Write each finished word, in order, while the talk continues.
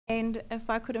And if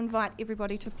I could invite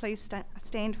everybody to please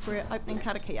stand for opening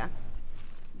karakia.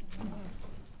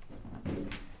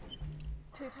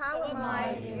 Tu taua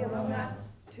mai I runga,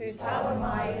 tu taua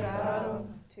mai I raro,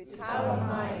 tu taua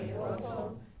mai I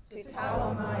roto, tu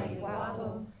taua mai I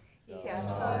waho, kia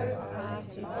tau a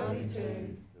te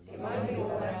mauritu, te mauri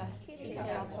ora, ki te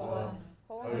katoa,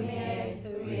 hoi mea,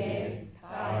 hui e,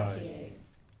 tae ki.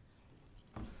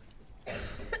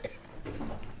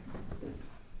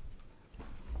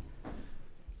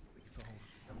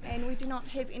 And we do not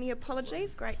have any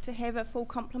apologies. Great to have a full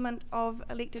complement of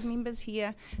elected members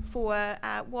here for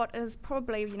what is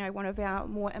probably, one of our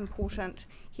more important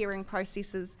hearing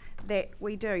processes that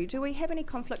we do. Do we have any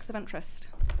conflicts of interest?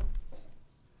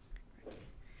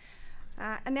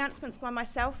 Announcements by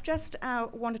myself. Just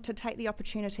wanted to take the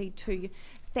opportunity to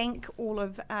thank all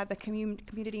of the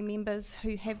community members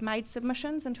who have made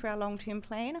submissions into our long-term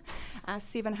plan,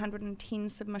 710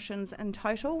 submissions in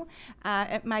total.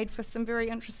 It made for some very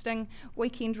interesting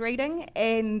weekend reading,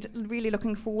 and really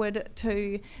looking forward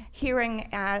to hearing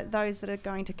those that are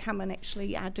going to come and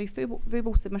actually do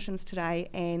verbal submissions today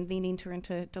and then enter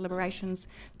into deliberations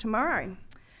tomorrow.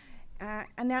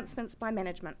 Announcements by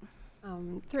management.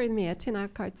 Through the Mayor, tēnā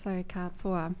koutou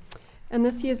katoa. In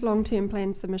this year's long-term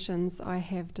plan submissions, I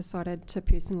have decided to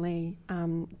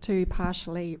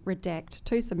partially redact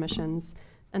 2 submissions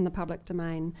in the public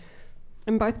domain.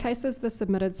 In both cases, the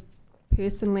submitters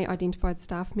personally identified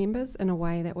staff members in a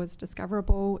way that was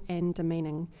discoverable and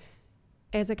demeaning.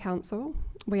 As a council,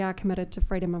 we are committed to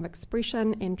freedom of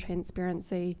expression and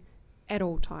transparency at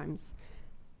all times.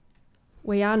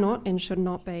 We are not and should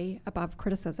not be above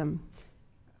criticism.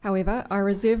 However, I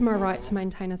reserve my right to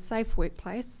maintain a safe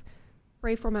workplace,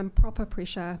 free from improper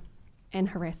pressure and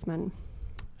harassment.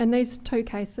 In these 2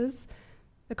 cases,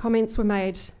 the comments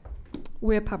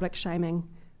were public shaming,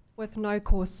 with no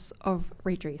course of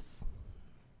redress.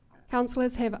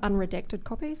 Councillors have unredacted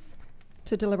copies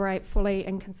to deliberate fully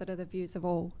and consider the views of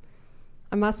all.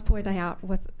 I must point out,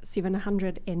 with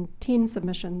 710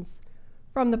 submissions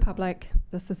from the public,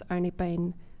 this has only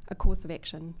been a course of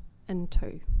action in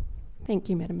 2. Thank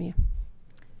you, Madam Mayor.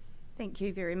 Thank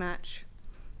you very much.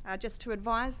 Just to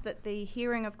advise that the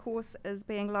hearing, of course, is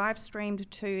being live streamed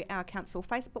to our council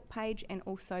Facebook page and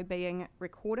also being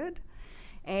recorded.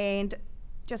 And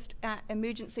just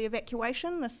emergency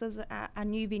evacuation, this is a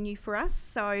new venue for us.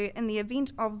 So in the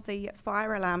event of the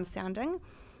fire alarm sounding,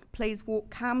 please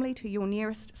walk calmly to your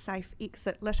nearest safe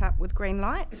exit lit up with green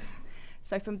lights.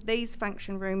 So from these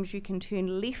function rooms, you can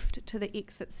turn left to the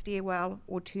exit stairwell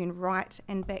or turn right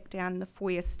and back down the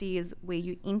foyer stairs where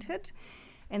you entered.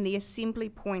 And the assembly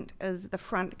point is the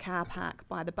front car park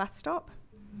by the bus stop.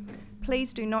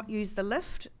 Please do not use the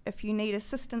lift. If you need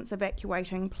assistance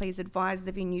evacuating, please advise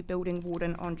the venue building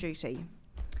warden on duty.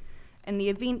 In the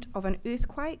event of an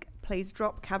earthquake, please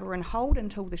drop, cover and hold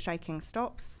until the shaking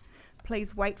stops.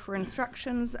 Please wait for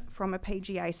instructions from a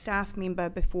PGA staff member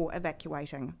before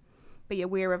evacuating. Be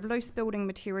aware of loose building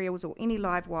materials or any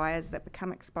live wires that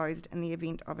become exposed in the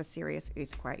event of a serious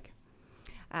earthquake.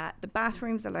 The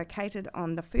bathrooms are located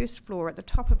on the first floor at the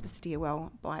top of the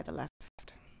stairwell by the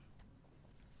left.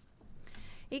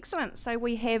 Excellent. So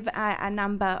we have a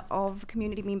number of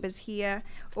community members here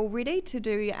already to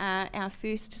do our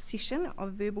first session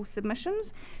of verbal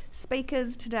submissions.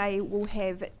 Speakers today will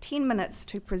have 10 minutes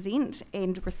to present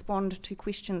and respond to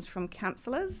questions from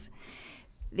councillors.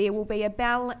 There will be a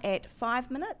bell at 5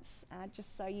 minutes,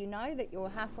 just so you know that you're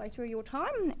halfway through your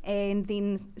time, and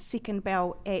then second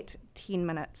bell at 10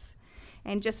 minutes.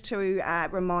 And just to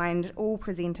remind all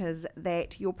presenters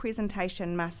that your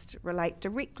presentation must relate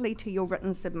directly to your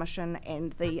written submission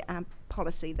and the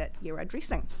policy that you're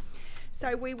addressing.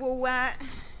 So we will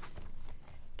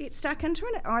get stuck into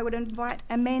it. I would invite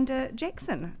Amanda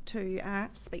Jackson to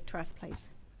speak to us, please.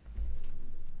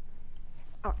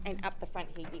 Oh, and up the front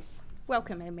here, yes.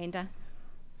 Welcome, Amanda.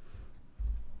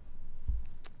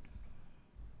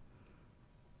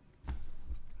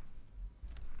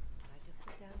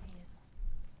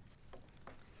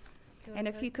 And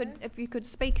if you could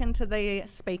speak into the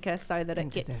speaker so that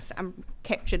it gets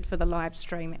captured for the live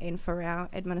stream and for our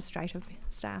administrative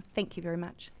staff. Thank you very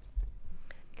much.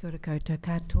 Kia ora koutou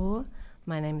katoa.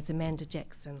 My name is Amanda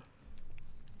Jackson.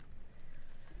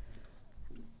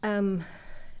 And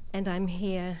I'm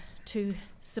here to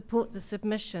support the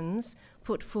submissions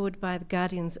put forward by the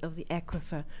Guardians of the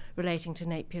Aquifer relating to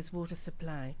Napier's water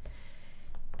supply.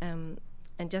 And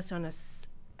just on a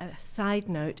side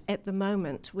note, at the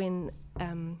moment when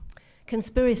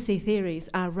conspiracy theories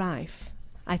are rife,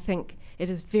 I think it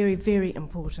is very, very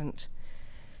important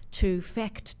to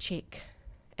fact check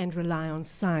and rely on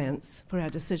science for our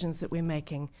decisions that we're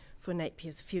making for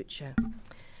Napier's future.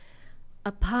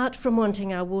 Apart from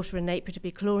wanting our water in Napier to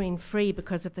be chlorine-free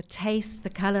because of the taste, the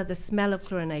colour, the smell of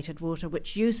chlorinated water,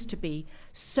 which used to be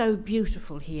so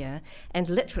beautiful here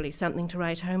and literally something to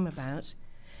write home about,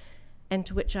 and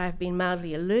to which I have been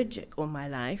mildly allergic all my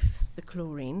life, the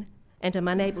chlorine, and am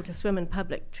unable to swim in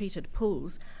public treated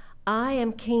pools, I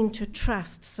am keen to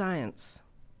trust science.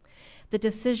 The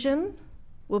decision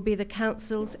will be the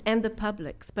council's and the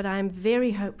public's, but I am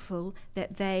very hopeful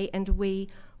that they and we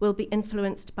will be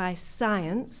influenced by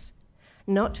science,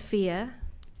 not fear,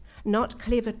 not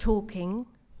clever talking,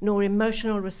 nor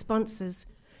emotional responses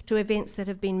to events that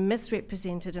have been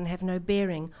misrepresented and have no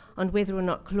bearing on whether or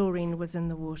not chlorine was in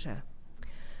the water.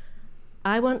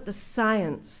 I want the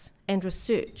science and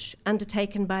research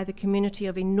undertaken by the community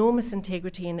of enormous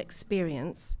integrity and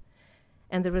experience,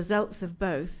 and the results of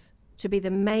both, to be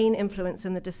the main influence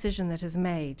in the decision that is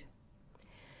made.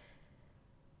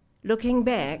 Looking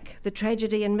back, the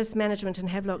tragedy and mismanagement in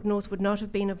Havelock North would not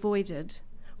have been avoided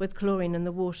with chlorine in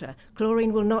the water.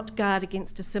 Chlorine will not guard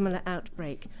against a similar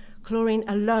outbreak. Chlorine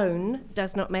alone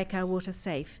does not make our water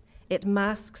safe. It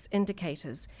masks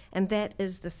indicators, and that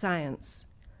is the science.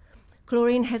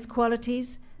 Chlorine has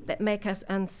qualities that make us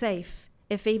unsafe,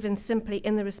 if even simply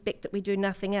in the respect that we do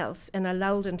nothing else and are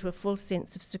lulled into a false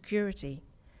sense of security.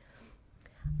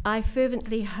 I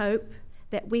fervently hope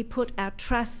that we put our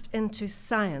trust into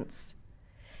science,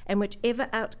 and whichever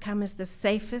outcome is the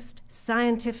safest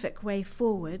scientific way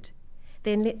forward,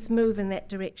 then let's move in that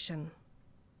direction.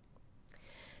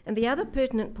 And the other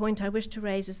pertinent point I wish to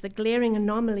raise is the glaring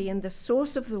anomaly in the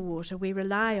source of the water we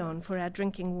rely on for our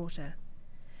drinking water.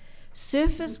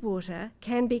 Surface water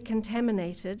can be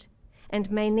contaminated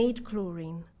and may need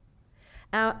chlorine.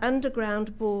 Our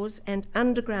underground bores and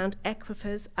underground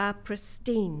aquifers are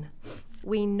pristine.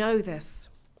 We know this.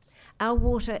 Our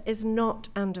water is not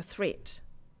under threat.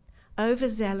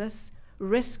 Overzealous,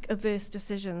 risk-averse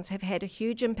decisions have had a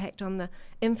huge impact on the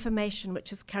information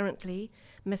which has currently,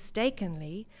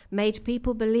 mistakenly, made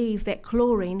people believe that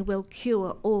chlorine will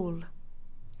cure all.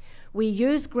 We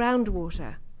use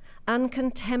groundwater,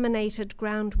 uncontaminated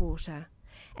groundwater,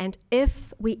 and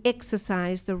if we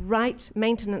exercise the right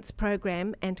maintenance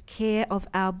program and care of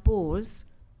our bores,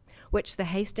 which the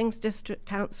Hastings District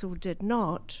Council did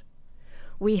not,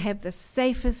 we have the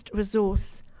safest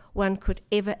resource one could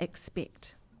ever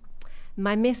expect.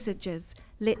 My message is,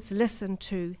 let's listen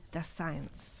to the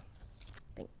science.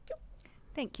 Thank you.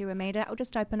 Thank you, Amanda. I'll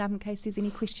just open up in case there's any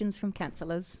questions from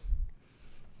councillors.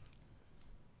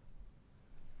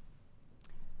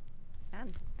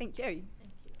 None. Thank you.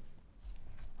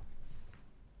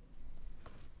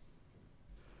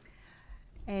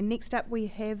 And next up we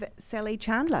have Sally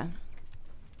Chandler.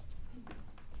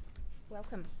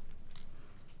 Welcome.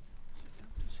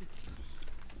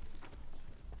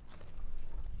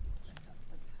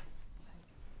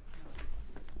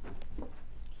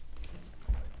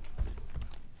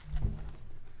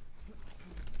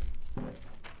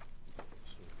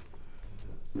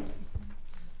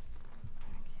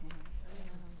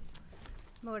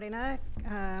 Morena,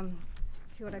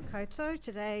 kia ora koutou.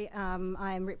 Today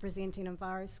I am representing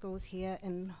Enviro Schools here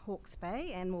in Hawke's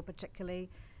Bay and more particularly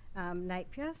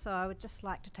Napier. So I would just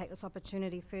like to take this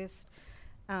opportunity first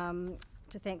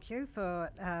to thank you for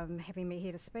having me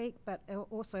here to speak, but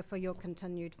also for your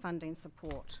continued funding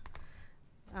support.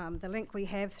 The link we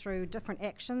have through different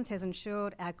actions has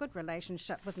ensured our good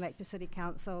relationship with Napier City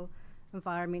Council,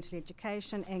 environmental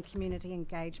education and community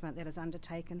engagement that is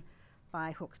undertaken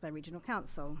by Hawke's Bay Regional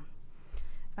Council.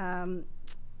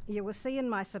 You will see in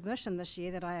my submission this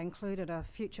year that I included a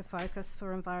future focus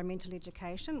for environmental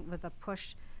education with a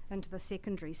push into the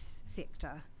secondary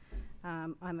sector.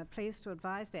 I'm pleased to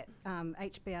advise that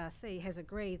HBRC has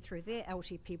agreed through their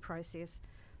LTP process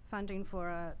funding for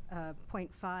a 0.5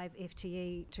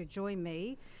 FTE to join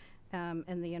me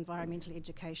in the environmental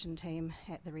education team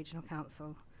at the Regional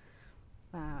Council.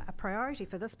 A priority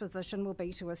for this position will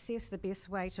be to assess the best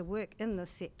way to work in this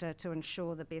sector to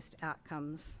ensure the best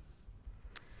outcomes.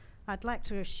 I'd like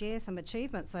to share some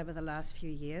achievements over the last few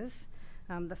years.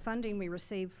 The funding we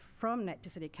receive from Napier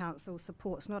City Council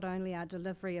supports not only our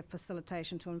delivery of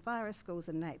facilitation to Enviro Schools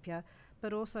in Napier,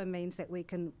 but also means that we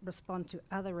can respond to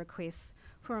other requests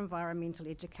for environmental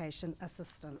education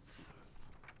assistance.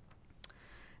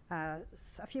 A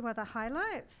few other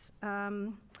highlights.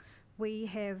 We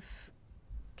have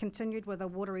continued with a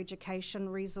water education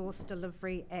resource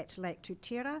delivery at Lake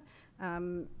Tutera.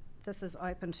 This is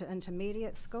open to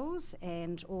intermediate schools,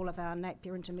 and all of our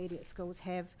Napier intermediate schools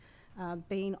have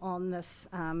been on this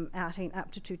outing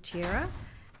up to Tutera.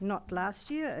 not last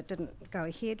year, it didn't go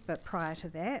ahead, but prior to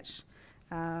that.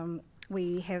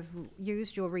 We have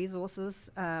used your resources,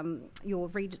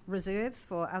 your reserves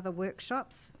for other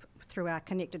workshops through our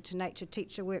Connected to Nature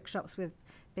teacher workshops. We've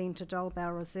been to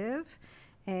Dolbell Reserve,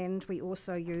 and we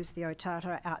also use the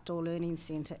Otara Outdoor Learning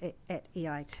Centre at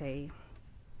EIT.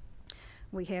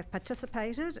 We have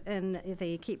participated in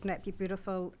the Keep Napier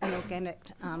Beautiful and Organic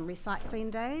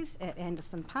Recycling Days at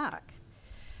Anderson Park.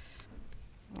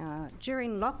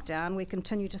 During lockdown, we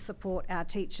continue to support our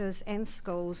teachers and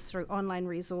schools through online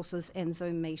resources and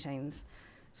Zoom meetings.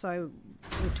 So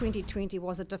 2020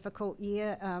 was a difficult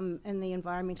year in the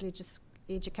environmental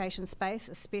education space,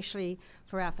 especially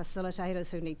for our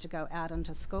facilitators who need to go out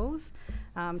into schools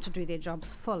to do their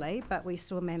jobs fully, but we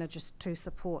still managed to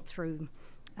support through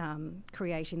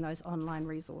creating those online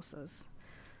resources.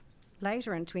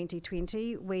 Later in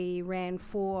 2020, we ran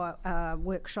 4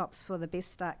 workshops for the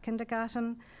Best Start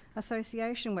Kindergarten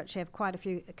Association, which have quite a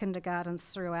few kindergartens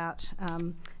throughout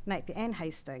Napier and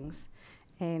Hastings.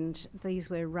 And these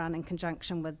were run in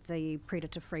conjunction with the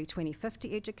Predator Free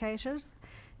 2050 educators.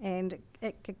 And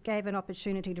it gave an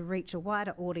opportunity to reach a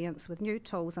wider audience with new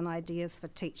tools and ideas for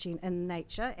teaching in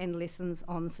nature and lessons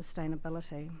on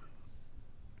sustainability.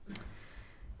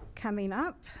 Coming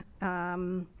up,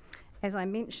 as I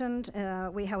mentioned,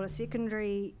 we held a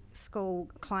secondary school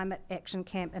climate action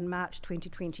camp in March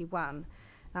 2021.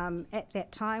 At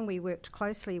that time, we worked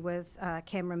closely with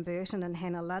Cameron Burton and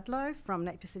Hannah Ludlow from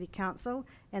Napier City Council,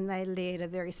 and they led a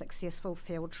very successful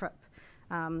field trip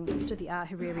to the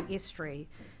Ahuriri estuary.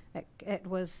 It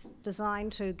was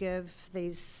designed to give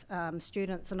these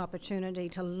students an opportunity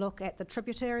to look at the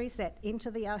tributaries that enter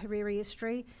the Ahuriri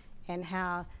estuary and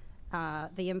how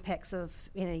the impacts of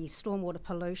any stormwater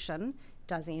pollution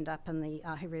does end up in the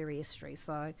Ahuriri estuary.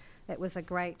 So it was a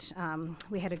great,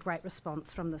 we had a great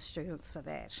response from the students for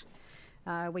that.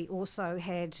 We also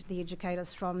had the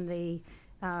educators from the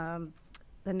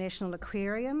National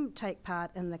Aquarium take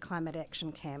part in the climate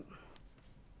action camp.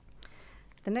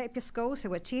 The Napier schools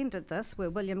who attended this were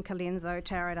William Colenso,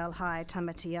 Taradale High,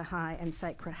 Tamatea High and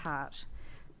Sacred Heart.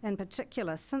 In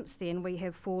particular, since then, we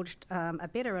have forged a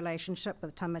better relationship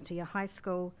with Tamatea High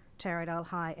School, Taradale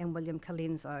High and William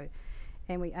Colenso,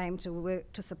 and we aim to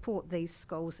work to support these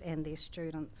schools and their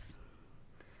students.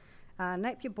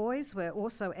 Napier Boys were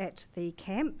also at the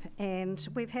camp, and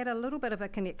we've had a little bit of a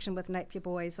connection with Napier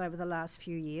Boys over the last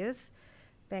few years.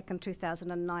 Back in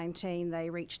 2019, they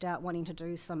reached out wanting to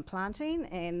do some planting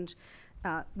and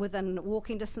within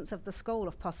walking distance of the school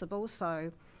if possible.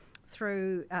 So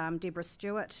through Deborah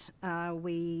Stewart,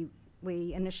 we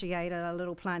initiated a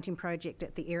little planting project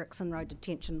at the Erickson Road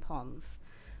detention ponds.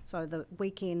 So the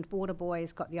weekend Border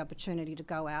Boys got the opportunity to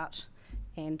go out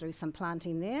and do some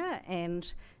planting there,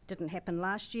 and didn't happen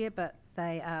last year, but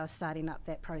they are starting up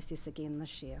that process again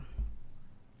this year.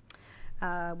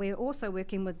 We're also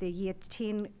working with the Year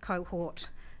 10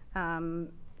 cohort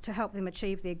to help them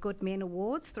achieve their Good Men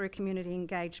Awards through community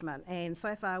engagement. And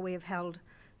so far we have held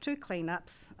 2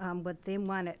 cleanups with them,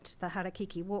 one at the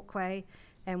Harakiki Walkway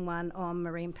and one on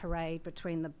Marine Parade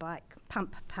between the bike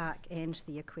pump park and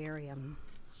the aquarium.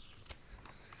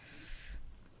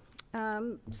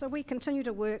 So we continue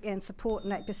to work and support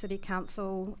Napier City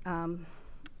Council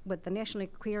with the National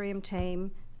Aquarium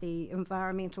team, the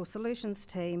Environmental Solutions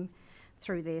team,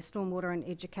 through their stormwater and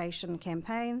education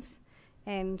campaigns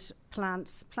and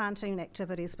planting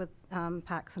activities with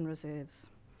parks and reserves.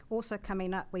 Also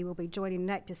coming up, we will be joining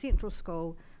Napier Central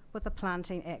School with the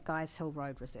planting at Guys Hill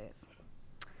Road Reserve.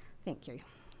 Thank you.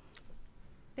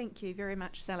 Thank you very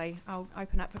much, Sally. I'll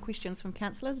open up for questions from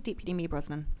councillors. Deputy Mayor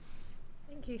Brosnan.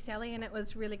 Thank you, Sally, and it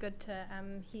was really good to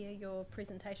hear your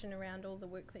presentation around all the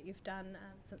work that you've done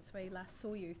since we last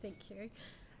saw you. Thank you.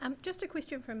 Just a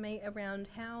question from me around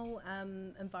how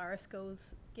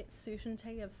EnviroSchools gets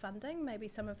certainty of funding, maybe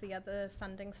some of the other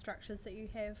funding structures that you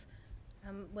have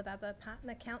with other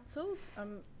partner councils.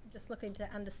 I'm just looking to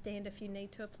understand if you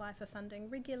need to apply for funding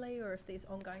regularly or if there's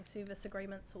ongoing service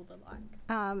agreements or the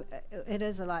like. It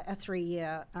is like a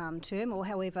 3-year term, or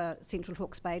however Central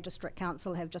Hawke's Bay District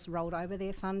Council have just rolled over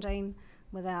their funding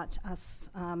without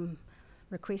us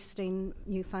requesting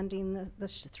new funding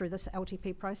through this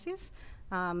LTP process.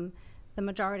 The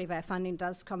majority of our funding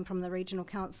does come from the Regional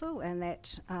Council, and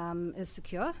that is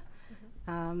secure.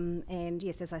 And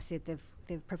yes, as I said,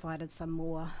 they've provided some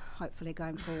more, hopefully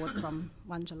going forward from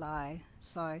 1 July.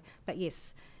 So, but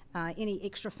yes, any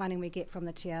extra funding we get from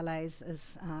the TLAs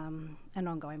is an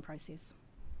ongoing process.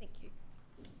 Thank you.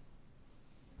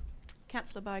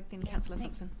 Councillor Bogue, then Councillor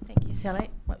Simpson. Thank you, Sally.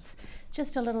 Whoops.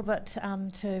 Just a little bit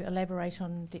to elaborate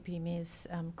on Deputy Mayor's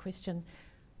question.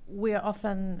 We're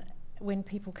often when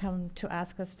people come to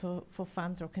ask us for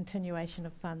funds or continuation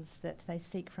of funds that they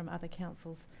seek from other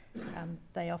councils,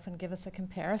 they often give us a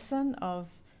comparison of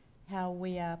how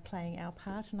we are playing our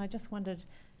part. And I just wondered,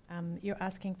 you're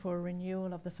asking for a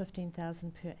renewal of the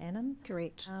 15,000 per annum.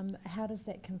 Correct. How does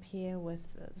that compare with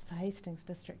for Hastings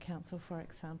District Council, for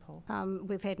example?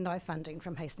 We've had no funding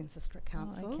from Hastings District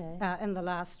Council okay. in the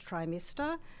last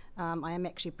trimester. I am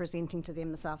actually presenting to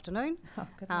them this afternoon. Oh,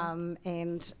 good luck.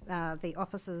 And the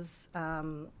officer's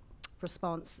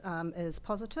response is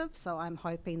positive, so I'm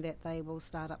hoping that they will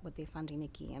start up with their funding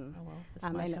again. Oh, well,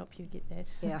 this might help you get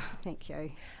that. Yeah, thank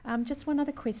you. Just one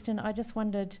other question. I just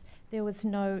wondered,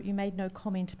 you made no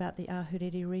comment about the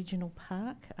Ahuriri Regional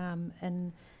Park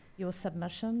in your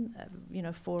submission,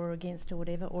 for or against or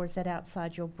whatever, or is that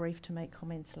outside your brief to make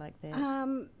comments like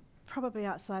that? Probably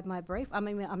outside my brief. I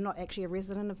mean, I'm not actually a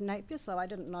resident of Napier, so I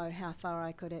didn't know how far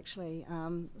I could actually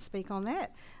speak on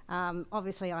that.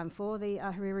 Obviously, I'm for the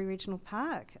Ahuriri Regional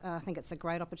Park. I think it's a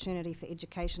great opportunity for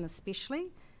education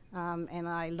especially, and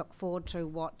I look forward to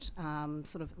what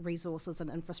sort of resources and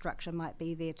infrastructure might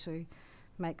be there to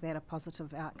make that a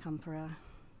positive outcome for our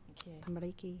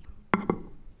tamariki.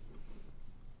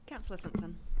 Councillor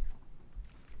Simpson.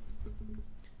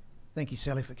 Thank you,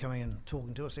 Sally, for coming and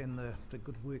talking to us and the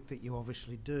good work that you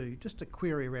obviously do. Just a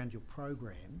query around your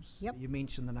programs. Yep. You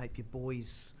mentioned the Napier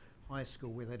Boys High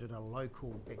School where they did a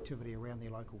local activity around their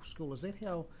local school. Is that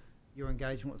how your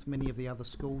engagement with many of the other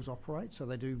schools operate? So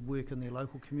they do work in their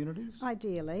local communities?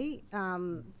 Ideally,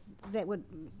 that would,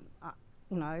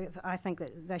 I think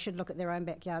that they should look at their own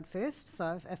backyard first.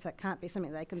 So if it can't be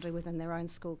something they can do within their own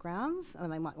school grounds, or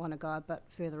they might want to go a bit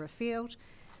further afield.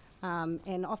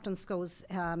 And often schools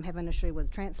have an issue with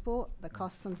transport, the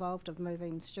costs involved of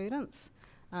moving students.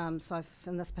 So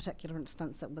in this particular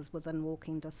instance, it was within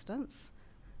walking distance.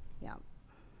 Yeah.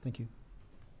 Thank you.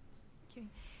 Thank you.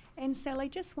 And Sally,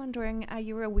 just wondering, are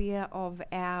you aware of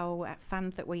our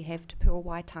fund that we have Te Pua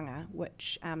Waitanga,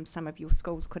 which some of your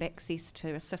schools could access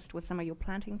to assist with some of your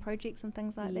planting projects and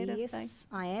things like that? Yes,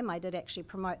 I am. I did actually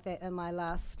promote that in my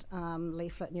last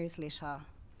leaflet newsletter.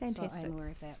 Fantastic. So I'm aware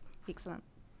of that. Excellent.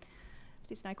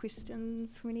 If there's no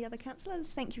questions from any other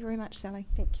councillors, thank you very much, Sally.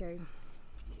 Thank you.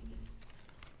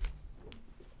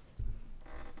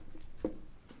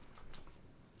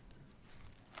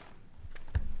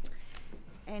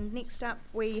 And next up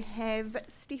we have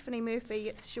Stephanie Murphy,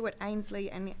 Stuart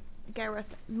Ainsley and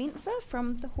Gareth Menzer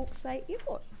from the Hawke's Bay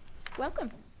Airport.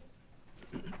 Welcome.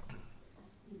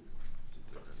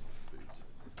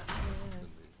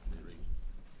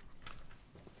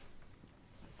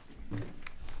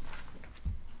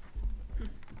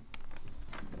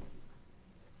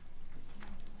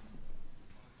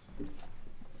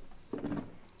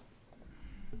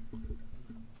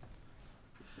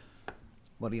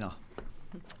 Marina,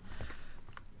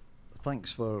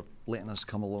 thanks for letting us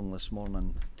come along this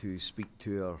morning to speak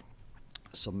to our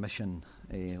submission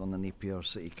on the Napier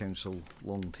City Council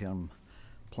long-term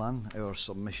plan. Our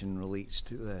submission relates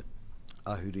to the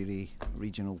Ahuriri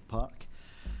Regional Park.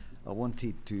 I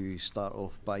wanted to start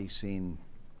off by saying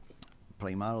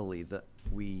primarily that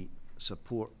we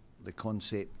support the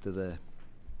concept of the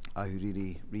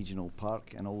Ahuriri Regional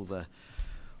Park and all the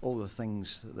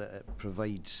things that it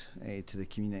provides to the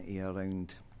community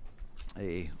around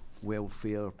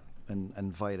welfare and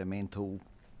environmental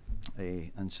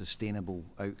and sustainable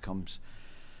outcomes.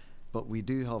 But we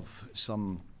do have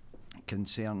some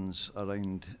concerns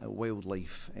around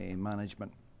wildlife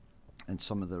management and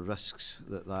some of the risks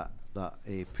that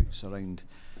puts around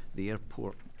the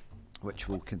airport, which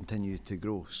will continue to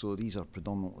grow. So these are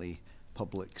predominantly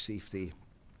public safety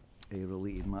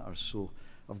related matters. So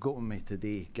I've got with me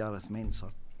today Gareth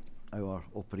Menzer, our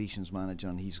operations manager,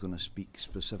 and he's going to speak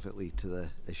specifically to the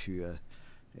issue of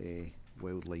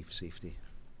wildlife safety.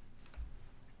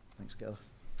 Thanks, Gareth.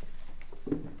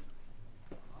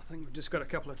 I think we've just got a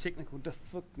couple of technical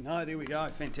no, there we go,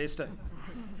 fantastic.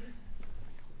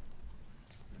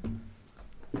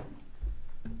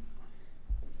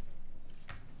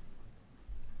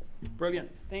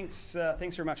 Brilliant. Thanks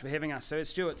very much for having us. So as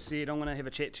Stuart said, I'm going to have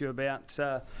a chat to you about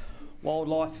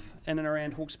wildlife in and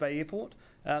around Hawke's Bay Airport.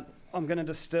 I'm going to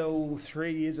distill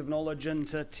 3 years of knowledge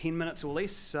into 10 minutes or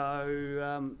less,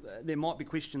 so there might be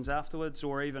questions afterwards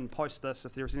or even post this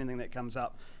if there's anything that comes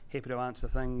up. Happy to answer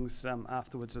things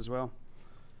afterwards as well.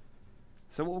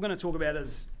 So what we're going to talk about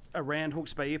is around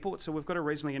Hawke's Bay Airport. So we've got a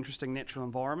reasonably interesting natural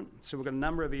environment. So we've got a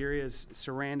number of areas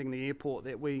surrounding the airport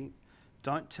that we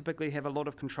don't typically have a lot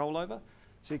of control over.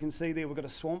 So you can see there we've got a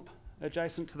swamp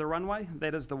adjacent to the runway.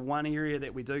 That is the one area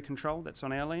that we do control, that's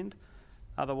on our land.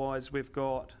 Otherwise we've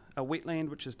got a wetland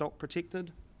which is dock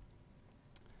protected.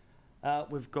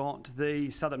 We've got the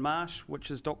Southern Marsh,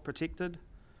 which is dock protected.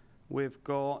 We've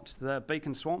got the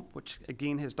Beacon Swamp, which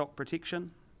again has dock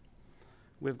protection.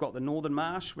 We've got the Northern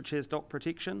Marsh, which has dock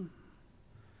protection.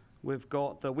 We've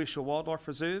got the West Shore Wildlife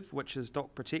Reserve, which is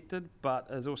dock protected, but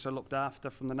is also looked after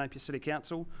from the Napier City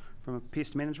Council from a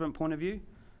pest management point of view.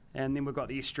 And then we've got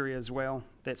the estuary as well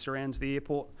that surrounds the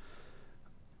airport.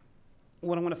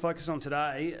 What I'm going to focus on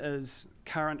today is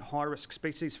current high-risk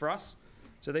species for us.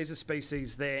 So these are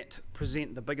species that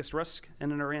present the biggest risk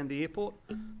in and around the airport.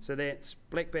 So that's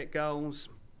black-backed gulls,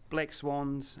 black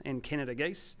swans and Canada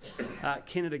geese.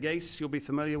 Canada geese, you'll be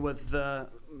familiar with the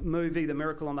movie The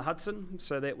Miracle on the Hudson.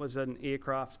 So that was an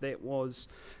aircraft that was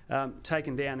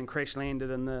taken down and crash landed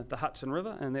in the Hudson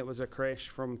River, and that was a crash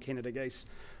from Canada geese,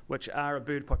 which are a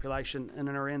bird population in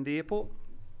and around the airport.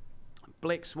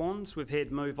 Black swans, we've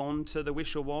had move on to the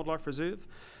West Shore Wildlife Reserve.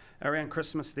 Around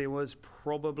Christmas there was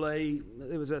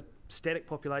a static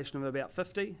population of about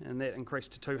 50, and that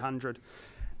increased to 200.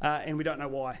 And we don't know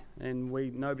why, and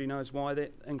nobody knows why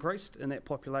that increased, and that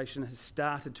population has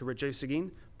started to reduce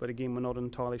again, but again we're not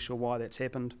entirely sure why that's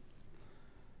happened.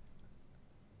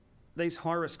 These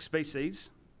high-risk species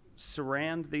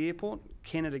surround the airport,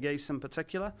 Canada geese in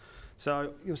particular.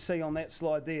 So you'll see on that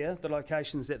slide there the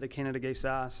locations that the Canada geese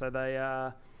are. So they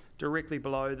are directly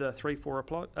below the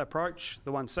 3-4 approach,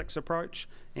 the 1-6 approach,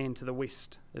 and to the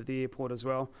west of the airport as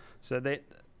well. So that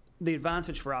the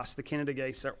advantage for us, the Canada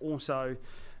geese are also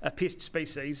a pest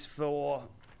species for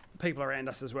people around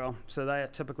us as well. So they are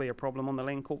typically a problem on the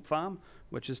Landcorp farm,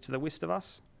 which is to the west of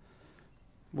us.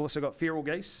 We've also got feral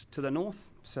geese to the north,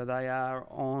 so they are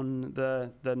on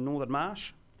the Northern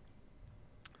Marsh.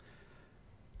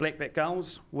 Black-backed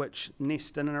gulls, which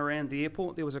nest in and around the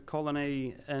airport. There was a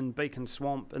colony in Beacon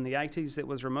Swamp in the 80s that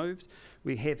was removed.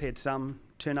 We have had some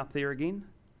turn up there again.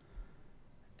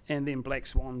 And then black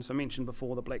swans. I mentioned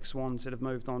before the black swans that have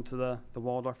moved on to the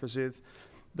wildlife reserve.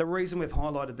 The reason we've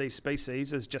highlighted these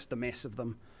species is just the mass of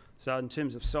them. So in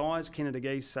terms of size, Canada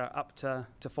geese are up to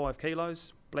 5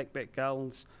 kilos, black-backed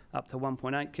gulls up to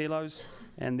 1.8 kilos,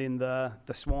 and then the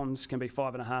swans can be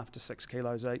 5.5 to 6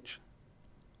 kilos each.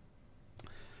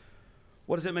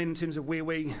 What does that mean in terms of where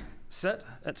we sit?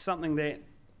 It's something that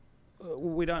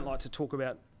we don't like to talk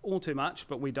about all too much,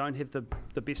 but we don't have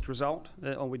the best result,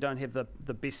 or we don't have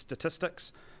the best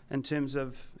statistics in terms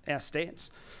of our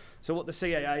stats. So what the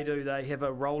CAA do, they have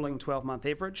a rolling 12-month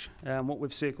average. What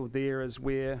we've circled there is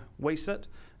where we sit.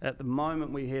 At the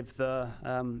moment, we have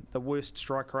the worst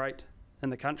strike rate in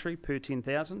the country per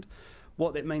 10,000.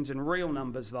 What that means in real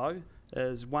numbers, though,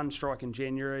 is 1 strike in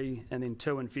January and then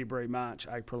 2 in February, March,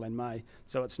 April and May.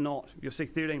 So it's not, you'll see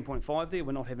 13.5 there,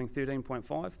 we're not having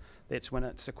 13.5. That's when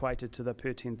it's equated to the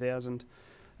per 10,000.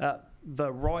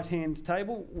 The right-hand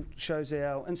table shows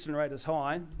our incident rate is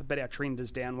high, but our trend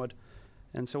is downward.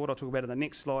 And so what I'll talk about in the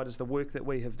next slide is the work that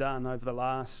we have done over the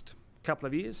last couple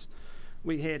of years.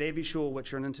 We had Avishore,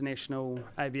 which are an international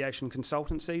aviation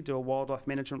consultancy, do a wildlife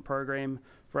management program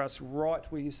for us right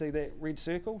where you see that red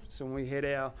circle. So when we had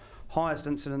our highest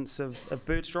incidence of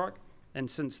bird strike,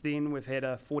 and since then we've had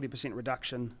a 40%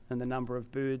 reduction in the number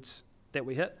of birds that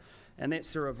we hit, and that's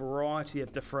through a variety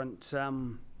of different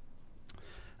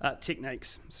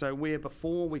techniques. So where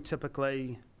before we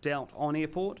typically dealt on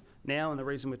airport, now, and the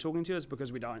reason we're talking to you is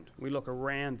because we don't. We look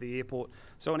around the airport.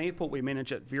 So on airport we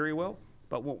manage it very well,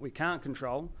 but what we can't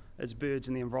control is birds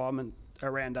and the environment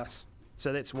around us.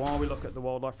 So that's why we look at the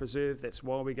wildlife reserve, that's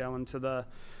why we go into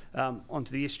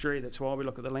onto the estuary, that's why we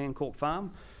look at the Landcorp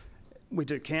farm. We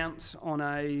do counts on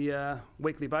a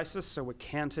weekly basis, so we're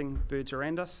counting birds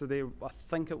around us. So there, I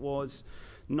think it was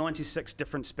 96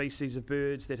 different species of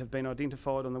birds that have been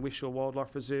identified on the West Shore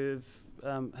Wildlife Reserve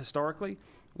historically.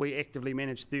 We actively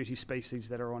manage 30 species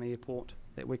that are on airport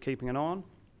that we're keeping an eye on.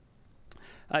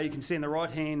 You can see in the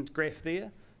right-hand graph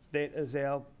there, that is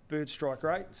our bird strike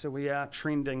rate. So we are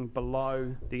trending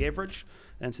below the average,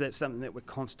 and so that's something that we're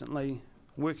constantly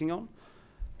working on.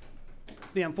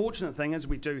 The unfortunate thing is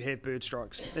we do have bird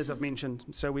strikes, as I've mentioned.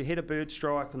 So we had a bird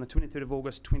strike on the 23rd of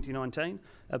August 2019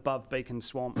 above Beacon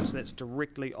Swamp. So that's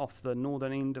directly off the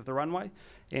northern end of the runway,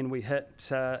 and we hit,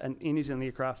 an New Zealand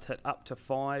aircraft hit up to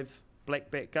 5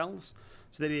 black-backed gulls.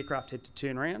 So that aircraft had to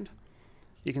turn around.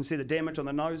 You can see the damage on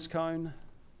the nose cone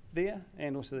there,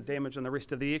 and also the damage on the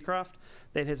rest of the aircraft.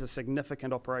 That has a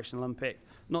significant operational impact,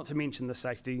 not to mention the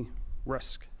safety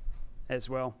risk as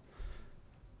well.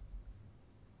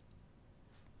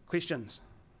 Questions?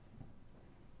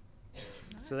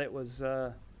 So that was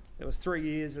 3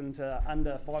 years into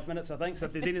under 5 minutes, I think. So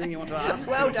if there's anything you want to ask.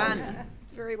 Well done.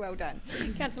 Very well done.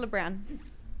 Councillor Brown.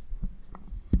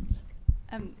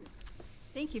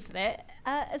 Thank you for that.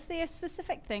 Is there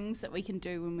specific things that we can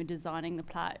do when we're designing the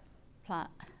park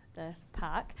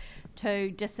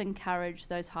to disencourage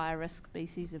those higher risk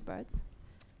species of birds?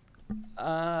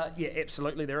 Yeah,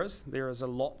 absolutely there is. There is a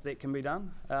lot that can be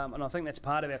done. And I think that's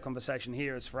part of our conversation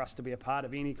here, is for us to be a part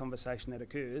of any conversation that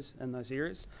occurs in those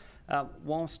areas.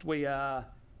 Whilst we are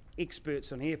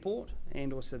experts on airport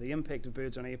and also the impact of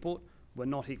birds on airport, we're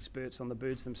not experts on the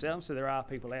birds themselves. So there are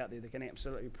people out there that can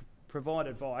absolutely provide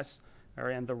advice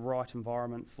around the right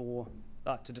environment for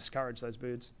to discourage those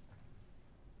birds.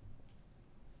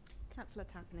 Councillor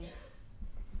Tapani.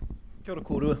 Kia ora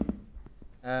kōrua.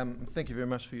 Thank you very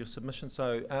much for your submission.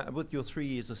 So with your 3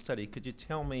 years of study, could you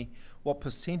tell me what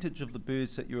percentage of the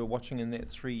birds that you were watching in that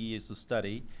 3 years of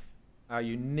study are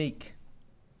unique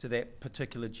to that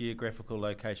particular geographical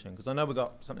location? Because I know we've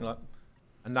got something like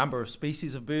a number of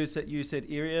species of birds that use that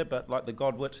area, but like the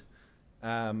godwit,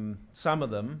 some of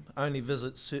them only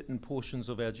visit certain portions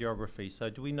of our geography. So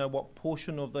do we know what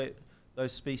portion of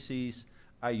those species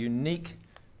are unique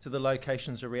to the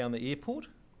locations around the airport?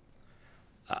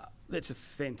 That's a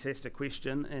fantastic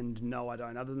question, and no, I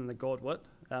don't, other than the godwit.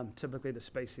 Typically the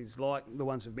species like the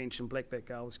ones we've mentioned, black-backed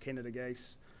gulls, Canada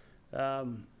geese,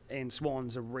 and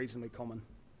swans are reasonably common.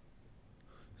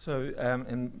 So,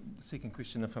 and the second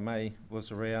question, if I may,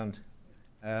 was around,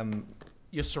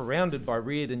 you're surrounded by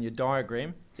red in your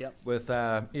diagram. Yep. With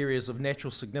areas of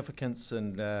natural significance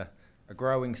and a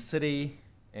growing city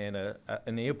and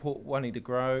an airport wanting to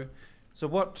grow. So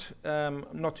what, I'm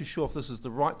not too sure if this is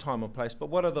the right time or place, but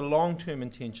what are the long-term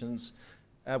intentions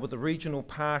with the regional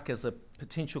park as a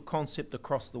potential concept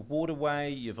across the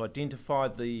waterway? You've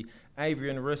identified the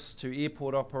avian risks to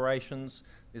airport operations.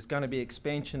 There's going to be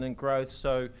expansion and growth.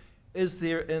 So is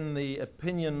there, in the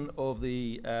opinion of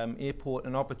the airport,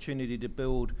 an opportunity to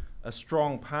build a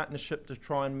strong partnership to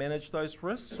try and manage those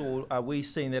risks? Or are we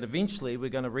seeing that eventually we're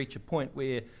going to reach a point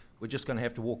where we're just going to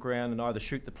have to walk around and either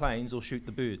shoot the planes or shoot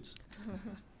the birds?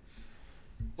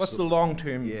 What's the long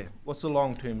term? Yeah. What's the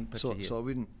long term picture here? So I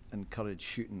wouldn't encourage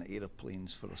shooting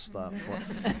aeroplanes for a start,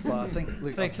 but I think,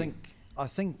 look, I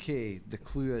think the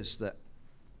clue is that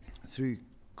through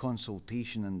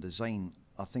consultation and design,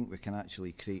 I think we can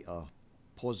actually create a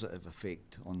positive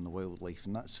effect on the wildlife,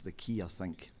 and that's the key. I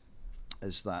think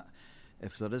is that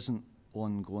if there isn't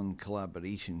ongoing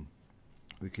collaboration,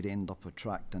 we could end up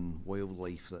attracting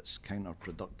wildlife that's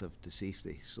counterproductive to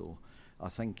safety. So I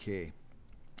think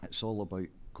it's all about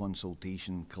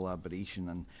consultation, collaboration,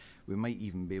 and we might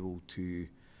even be able to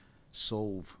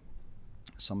solve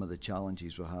some of the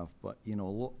challenges we have. But you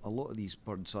know, a lot of these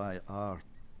birds are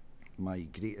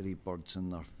migratory birds,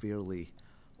 and they're fairly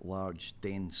large,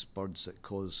 dense birds that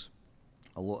cause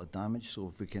a lot of damage. So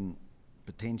if we can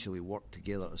potentially work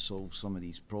together to solve some of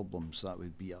these problems, that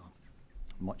would be a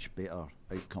much better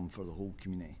outcome for the whole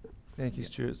community. Thank you,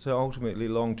 Stuart. So ultimately,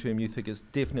 long term, you think it's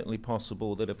definitely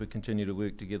possible that if we continue to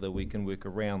work together, we can work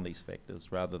around these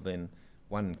factors rather than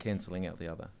one cancelling out the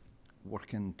other?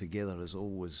 Working together is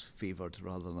always favoured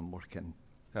rather than working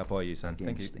How about you, son?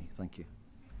 Thank you. against it. Thank you.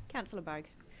 Councillor Bogue.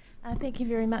 Thank you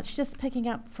very much. Just picking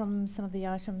up from some of the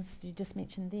items you just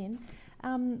mentioned then,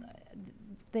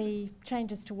 the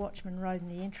changes to Watchman Road and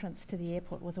the entrance to the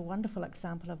airport was a wonderful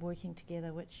example of working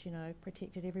together, which, you know,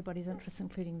 protected everybody's interests,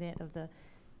 including that of the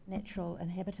natural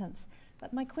inhabitants.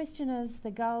 But my question is,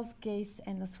 the gulls, geese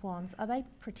and the swans, are they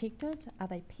protected? Are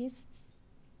they pests?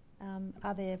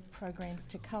 Are there programs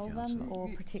to cull them or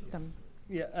protect them?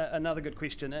 Yeah, another good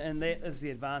question, and that is the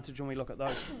advantage when we look at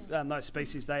those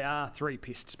species. They are 3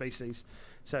 pest species.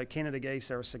 So Canada geese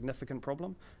are a significant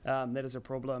problem. That is a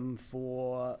problem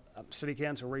for City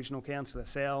Council, Regional Council,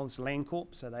 ourselves, Landcorp,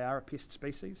 so they are a pest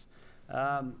species.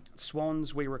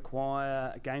 Swans, we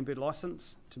require a game bird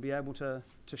licence to be able to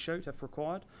shoot if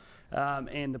required.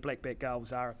 And the black-backed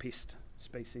gulls are a pest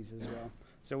species as well.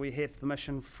 So we have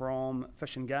permission from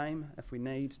Fish and Game if we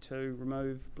need to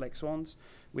remove black swans.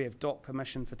 We have DOC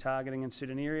permission for targeting in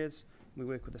certain areas. We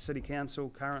work with the City Council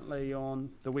currently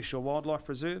on the West Shore Wildlife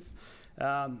Reserve,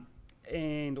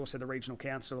 and also the Regional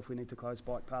Council if we need to close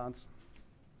bike paths.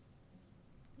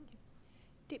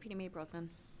 Deputy Mayor Brosnan.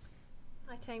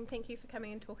 Hi team, thank you for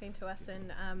coming and talking to us,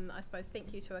 and I suppose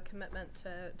thank you to a commitment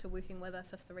to working with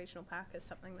us if the regional park is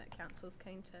something that council's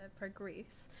keen to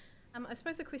progress. I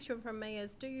suppose the question from me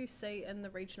is, do you see in the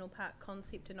regional park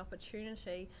concept an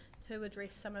opportunity to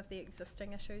address some of the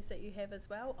existing issues that you have as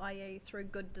well, i.e. through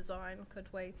good design, could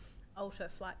we alter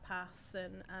flight paths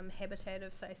and habitat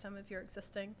of, say, some of your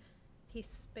existing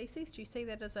pest species? Do you see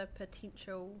that as a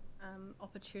potential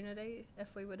opportunity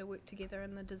if we were to work together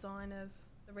in the design of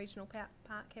the regional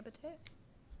park habitat?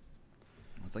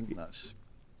 I think that's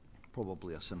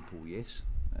probably a simple yes.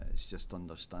 It's just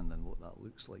understanding what that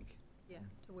looks like. Yeah,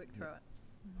 to work through it.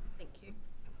 Thank you.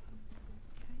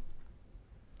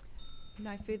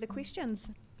 No further questions.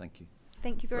 Thank you.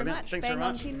 Thank you very Brilliant. much. Thanks Bang very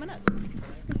on much. 10 minutes.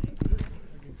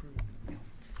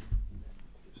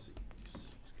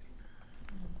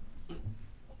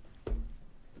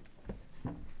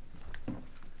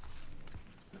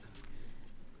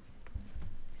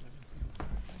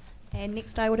 And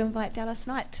next I would invite Dallas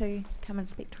Knight to come and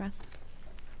speak to us.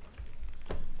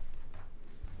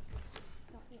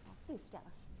 Where's Dallas?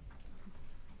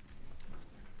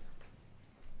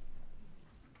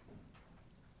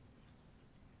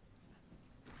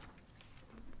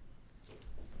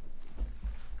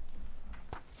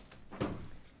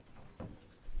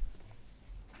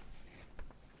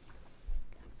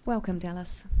 Welcome,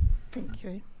 Dallas. Thank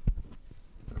you.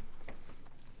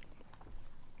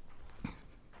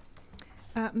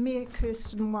 Mayor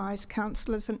Kirsten Wise,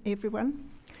 councillors and everyone,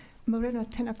 Morena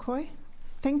tēnā koe.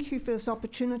 Thank you for this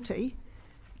opportunity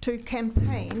to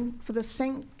campaign for the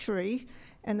sanctuary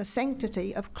and the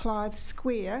sanctity of Clive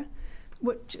Square,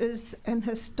 which is an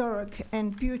historic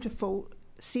and beautiful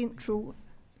central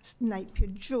Napier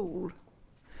jewel.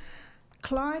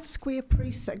 Clive Square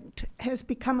Precinct has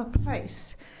become a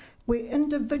place where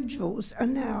individuals are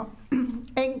now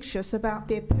anxious about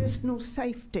their personal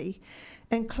safety,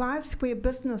 and Clive Square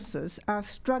businesses are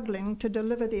struggling to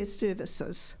deliver their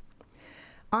services.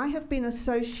 I have been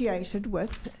associated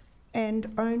with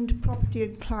and owned property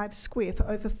in Clive Square for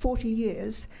over 40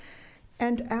 years,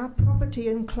 and our property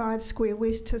in Clive Square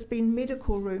West has been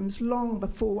medical rooms long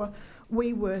before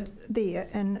we were there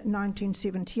in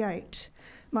 1978.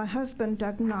 My husband,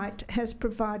 Doug Knight, has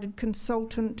provided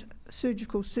consultant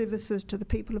surgical services to the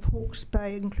people of Hawke's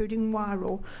Bay, including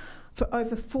Wairau, for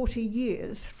over 40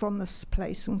 years from this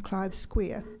place in Clive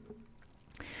Square.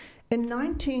 In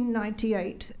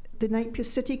 1998, the Napier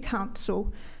City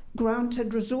Council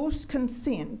granted resource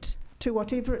consent to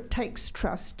Whatever It Takes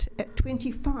Trust at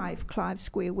 25 Clive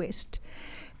Square West,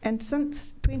 and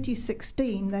since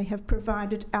 2016 they have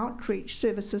provided outreach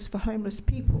services for homeless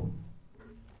people.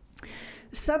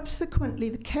 Subsequently,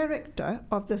 the character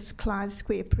of this Clive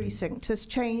Square precinct has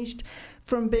changed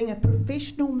from being a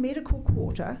professional medical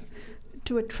quarter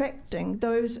to attracting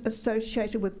those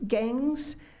associated with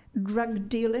gangs, drug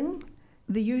dealing,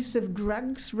 the use of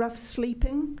drugs, rough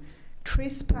sleeping,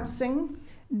 trespassing,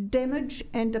 damage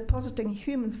and depositing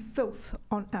human filth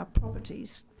on our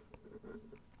properties.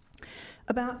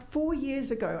 About 4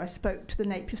 years ago, I spoke to the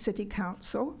Napier City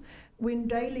Council when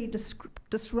daily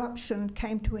disruption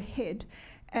came to a head,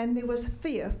 and there was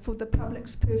fear for the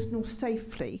public's personal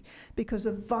safety because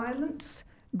of violence,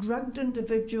 drugged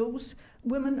individuals,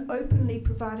 women openly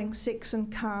providing sex in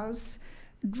cars,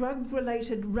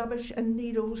 drug-related rubbish and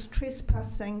needles,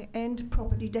 trespassing and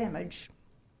property damage.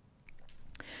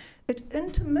 It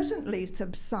intermittently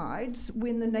subsides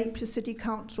when the Napier City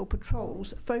Council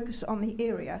patrols focus on the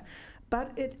area,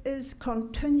 but it is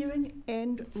continuing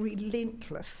and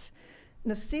relentless,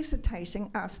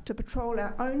 necessitating us to patrol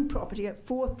our own property at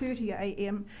 4:30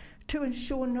 a.m. to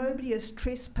ensure nobody is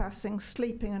trespassing,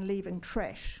 sleeping and leaving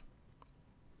trash.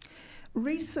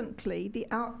 Recently, the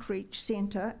outreach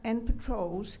centre and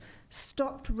patrols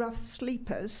stopped rough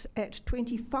sleepers at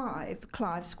 25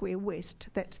 Clive Square West,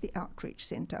 that's the outreach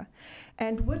centre,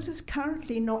 and WIT is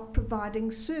currently not providing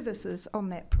services on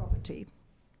that property.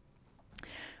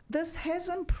 This has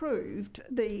improved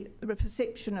the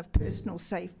perception of personal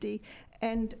safety,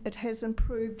 and it has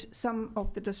improved some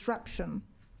of the disruption.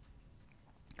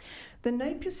 The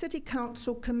Napier City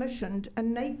Council commissioned a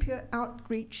Napier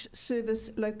Outreach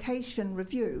Service Location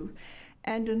Review,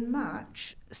 and in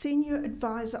March, Senior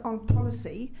Advisor on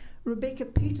Policy, Rebecca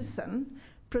Peterson,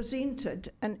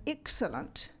 presented an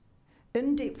excellent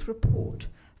in-depth report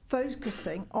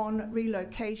focusing on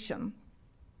relocation.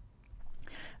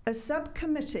 A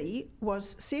subcommittee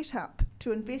was set up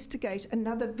to investigate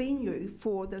another venue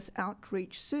for this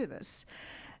outreach service.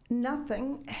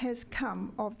 Nothing has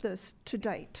come of this to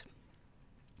date.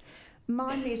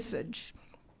 My message: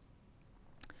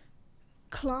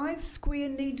 Clive Square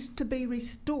needs to be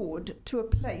restored to a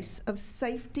place of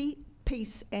safety,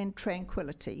 peace and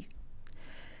tranquility.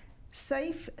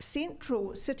 Safe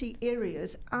central city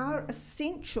areas are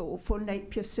essential for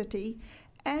Napier City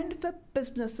and for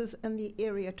businesses in the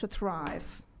area to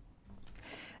thrive.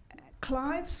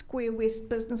 Clive Square West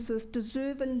businesses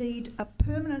deserve and need a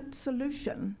permanent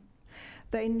solution.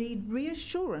 They need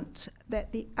reassurance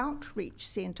that the outreach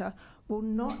centre will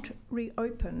not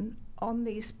reopen on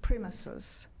these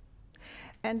premises.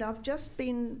 And I've just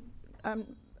been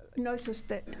noticed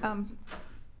that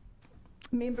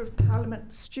Member of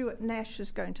Parliament Stuart Nash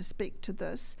is going to speak to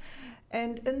this,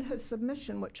 and in his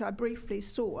submission, which I briefly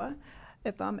saw,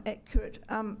 if I'm accurate,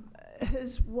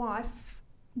 his wife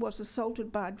was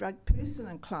assaulted by a drugged person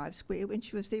in Clive Square when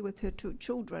she was there with her 2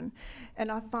 children,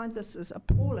 and I find this is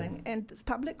appalling, and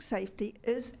public safety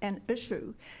is an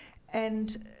issue.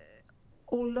 And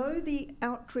although the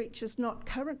outreach is not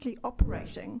currently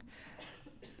operating,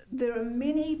 there are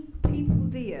many people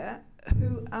there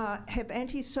who have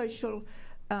antisocial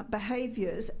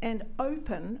behaviours, and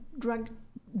open drug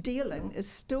dealing is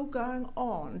still going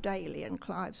on daily in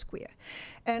Clive Square.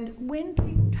 And when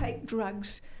people take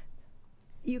drugs,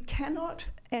 you cannot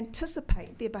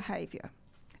anticipate their behaviour.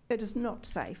 It is not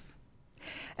safe.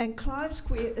 And Clive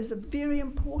Square is a very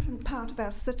important part of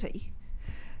our city.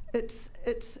 It's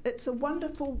a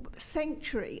wonderful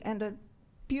sanctuary and a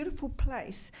beautiful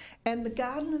place, and the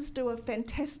gardeners do a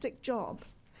fantastic job.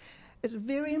 It's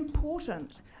very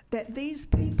important that these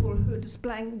people who are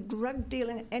displaying drug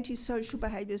dealing, antisocial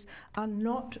behaviours are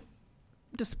not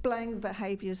displaying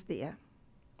behaviours there.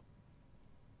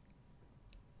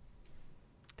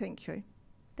 Thank you.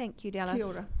 Thank you, Dallas. Kia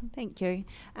ora. Thank you.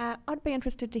 I'd be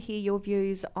interested to hear your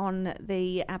views on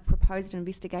the proposed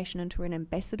investigation into an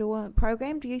ambassador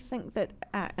program. Do you think that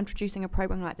introducing a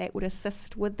program like that would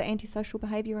assist with the antisocial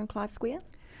behaviour in Clive Square?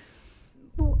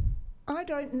 Well, I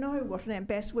don't know what an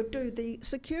ambassador would do. The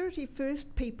Security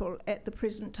First people at the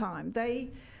present time,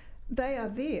 they are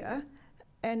there,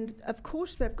 and of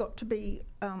course they've got to be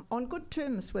on good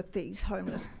terms with these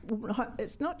homeless.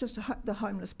 It's not just the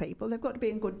homeless people, they've got to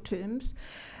be in good terms.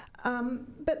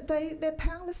 But they're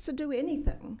powerless to do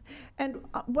anything. And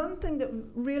one thing that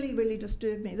really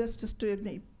disturbed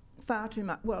me far too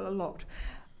much, well, a lot.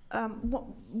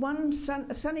 One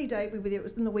sunny day we were there, it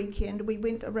was in the weekend, we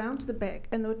went around to the back,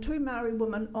 and there were 2 Maori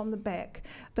women on the back.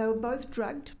 They were both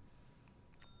drugged,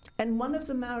 and one of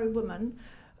the Maori women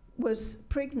was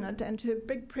pregnant, and her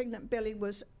big pregnant belly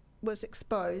was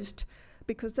exposed,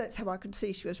 because that's how I could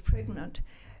see she was pregnant.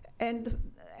 And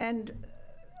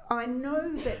I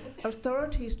know that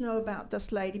authorities know about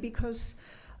this lady, because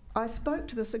I spoke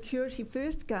to the Security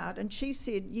First guard, and he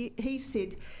said,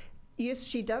 yes,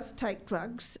 she does take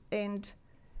drugs, and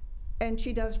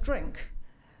she does drink.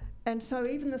 And so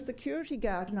even the security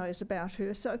guard knows about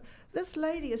her. So this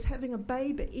lady is having a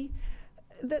baby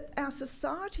that our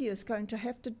society is going to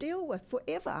have to deal with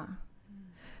forever.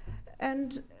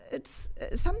 And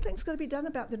something's got to be done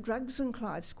about the drugs in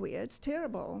Clive Square. It's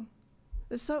terrible.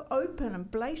 It's so open and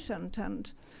blatant,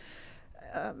 and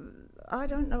I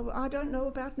don't know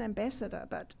about an ambassador,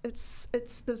 but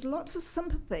there's lots of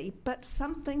sympathy, but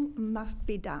something must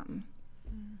be done.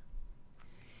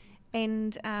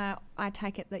 And I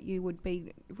take it that you would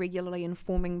be regularly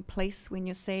informing police when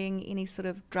you're seeing any sort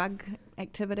of drug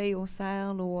activity or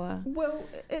sale, or? Well,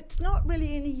 it's not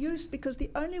really any use, because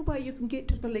the only way you can get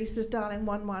to police is dialing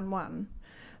 111.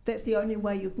 That's the only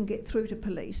way you can get through to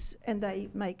police, and they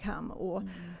may come or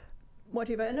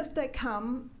whatever. And if they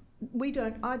come,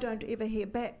 I don't ever hear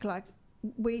back. Like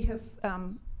we have,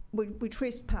 we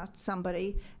trespassed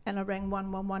somebody, and I rang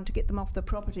 111 to get them off the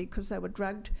property because they were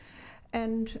drugged.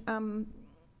 And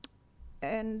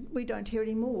we don't hear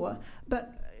any more.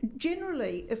 But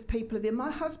generally, if people are there, my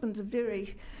husband's a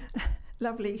very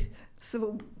lovely,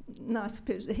 civil, nice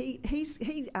person.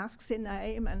 He asks their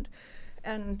name,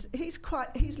 and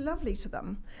he's lovely to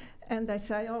them. And they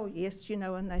say, oh yes, you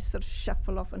know, and they sort of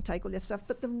shuffle off and take all their stuff.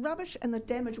 But the rubbish and the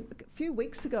damage, a few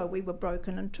weeks ago we were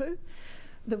broken into.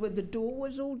 The door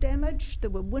was all damaged,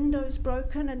 there were windows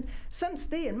broken, and since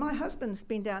then, my husband's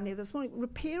been down there this morning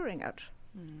repairing it.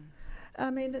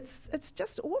 I mean, it's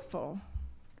just awful,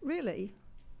 really.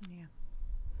 Yeah.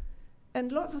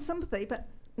 And lots of sympathy, but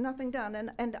nothing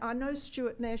done. And I know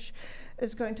Stuart Nash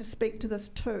is going to speak to this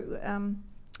too.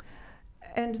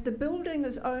 And the building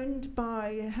is owned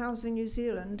by Housing New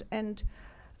Zealand, and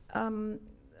I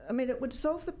mean, it would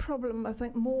solve the problem, I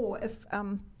think, more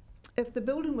if the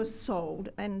building was sold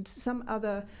and some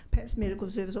other, perhaps medical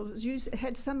services,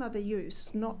 had some other use,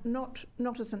 not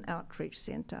as an outreach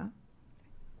centre.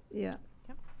 Yeah.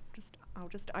 Yep. I'll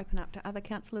just open up to other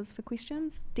councillors for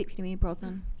questions. Deputy Mayor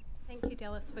Brosnan. Thank you,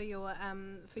 Dallas, for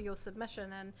your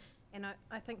submission, and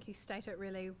I think you state it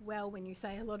really well when you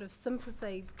say a lot of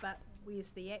sympathy, but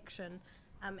where's the action?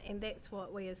 And that's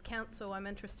what we as council, I'm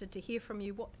interested to hear from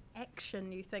you what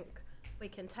action you think we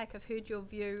can take. I've heard your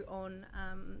view on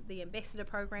the ambassador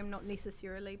program not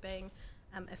necessarily being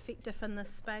effective in this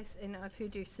space, and I've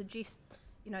heard you suggest,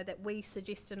 you know, that we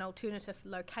suggest an alternative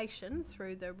location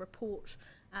through the report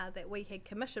that we had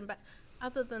commissioned. But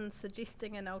other than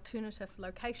suggesting an alternative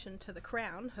location to the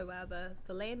Crown, who are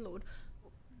the landlord,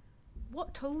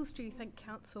 what tools do you think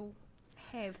council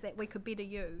have that we could better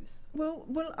use? Well,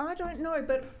 I don't know,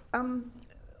 but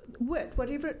WIT,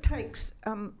 whatever it takes,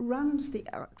 runs the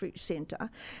outreach centre,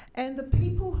 and the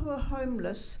people who are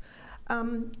homeless,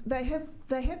 they have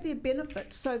their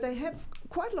benefits, so they have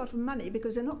quite a lot of money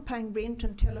because they're not paying rent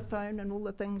and telephone and all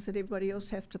the things that everybody else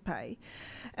have to pay,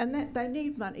 and that they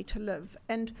need money to live,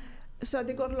 and so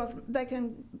got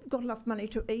enough money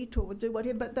to eat or do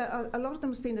whatever, but a lot of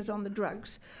them spend it on the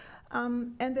drugs,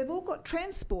 and they've all got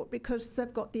transport because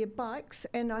they've got their bikes,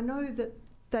 and I know that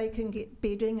they can get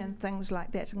bedding and things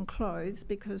like that and clothes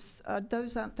because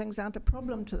those aren't a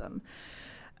problem to them.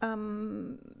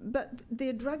 But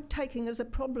their drug taking is a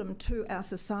problem to our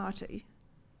society.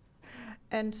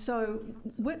 And so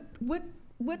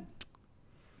WIT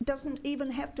doesn't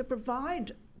even have to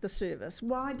provide the service.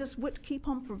 Why does WIT keep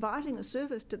on providing a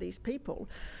service to these people?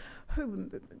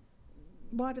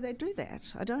 Why do they do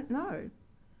that? I don't know.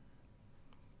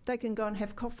 They can go and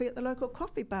have coffee at the local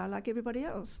coffee bar like everybody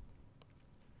else.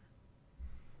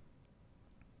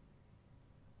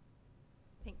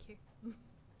 Thank you.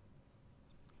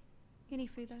 Any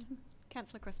further?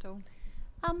 Councillor Crystal.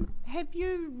 Have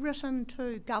you written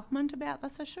to government about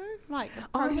this issue? Like,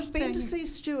 I have been to see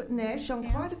Stuart Nash on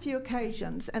quite a few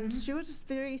occasions, and Stuart is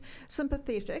very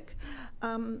sympathetic.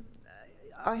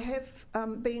 I have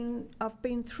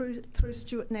been through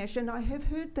Stuart Nash, and I have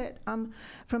heard that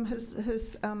from his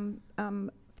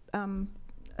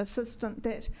assistant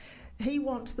that he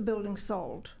wants the building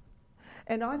sold.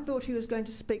 And I thought he was going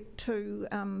to speak to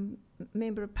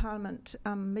Member of Parliament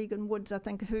Megan Woods, I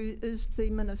think, who is the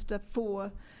Minister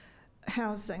for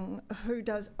Housing, who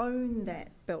does own that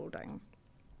building.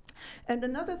 And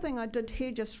another thing I did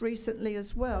hear just recently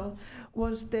as well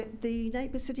was that the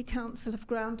Napier City Council have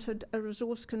granted a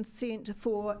resource consent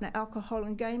for an alcohol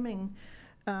and gaming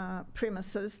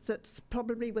premises that's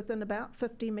probably within about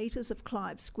 50 metres of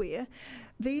Clive Square.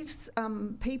 These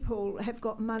people have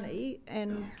got money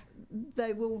and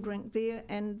they will drink there,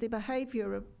 and their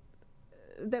behaviour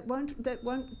that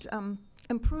won't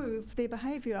improve their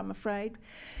behaviour, I'm afraid.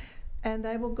 And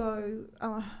they will go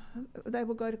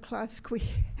to Clive Square,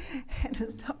 and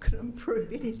it's not going to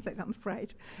improve anything, I'm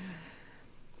afraid.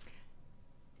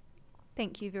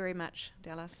 Thank you very much,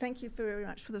 Dallas. Thank you very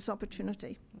much for this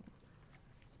opportunity.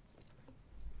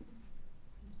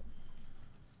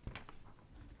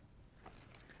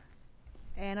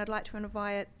 And I'd like to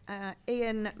invite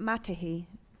Ian Matahi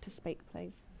to speak,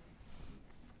 please.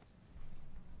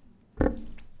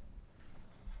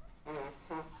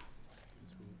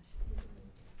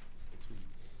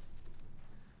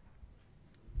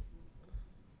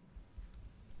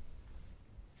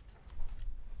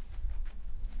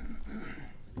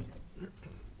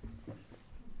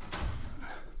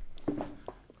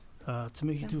 Te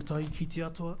mihi tūtai ki te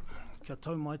atua, kia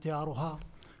tau mai te aroha,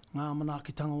 ngā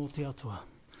manaakitanga o te atua.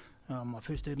 My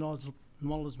first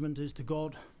acknowledgement is to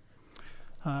God,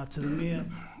 to the Mayor,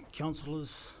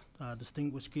 Councillors,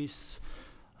 distinguished guests,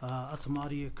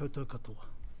 Atamari e koutou katoa.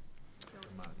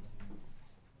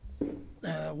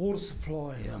 Water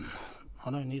supply,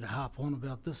 I don't need to harp on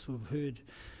about this. We've heard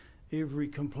every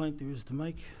complaint there is to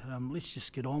make. Let's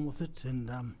just get on with it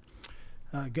and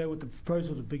go with the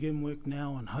proposal to begin work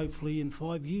now, and hopefully in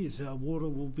 5 years our water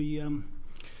will be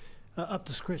up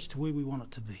to scratch to where we want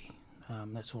it to be.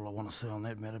 That's all I want to say on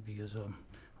that matter, because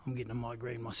I'm getting a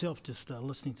migraine myself just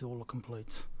listening to all the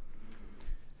complaints.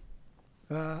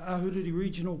 Ahuriri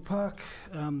Regional Park,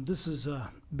 this is a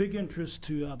big interest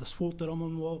to the sport that I'm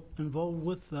involved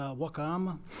with,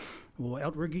 wakaama, or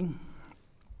outrigging.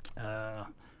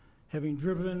 Having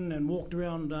driven and walked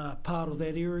around part of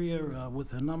that area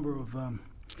with a number of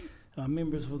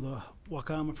members of the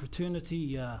wakaama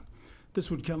fraternity, this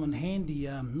would come in handy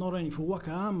not only for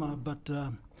wakaama, but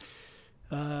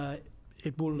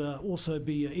it will also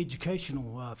be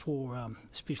educational for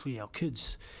especially our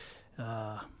kids,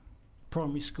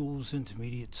 primary schools,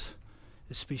 intermediates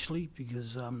especially,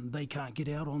 because they can't get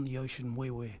out on the ocean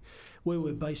where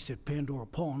we're based at Pandora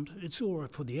Pond. It's all right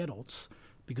for the adults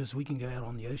because we can go out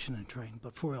on the ocean and train,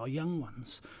 but for our young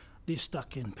ones, they're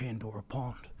stuck in Pandora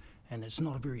Pond, and it's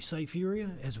not a very safe area,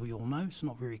 as we all know. It's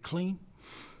not very clean.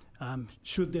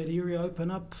 Should that area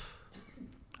open up,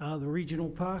 the regional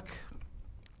park,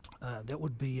 that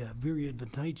would be very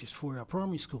advantageous for our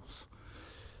primary schools.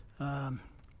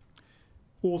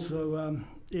 Also,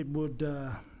 it would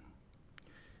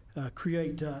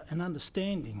create an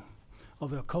understanding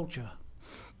of our culture,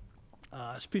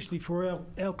 especially for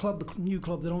our club, the new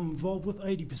club that I'm involved with.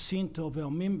 80% of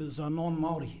our members are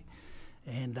non-Māori,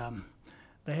 and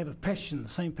they have a passion, the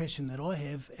same passion that I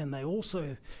have, and they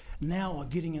also now are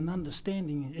getting an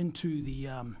understanding into the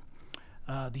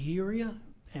area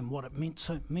and what it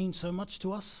means so much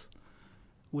to us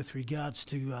with regards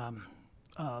to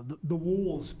the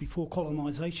wars before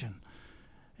colonisation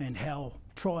and how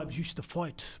tribes used to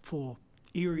fight for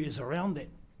areas around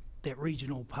that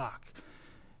regional park.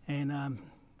 And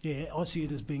yeah, I see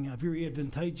it as being very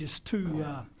advantageous to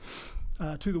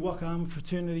the Wakaama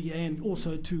fraternity and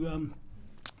also to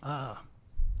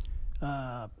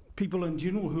people in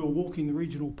general who are walking the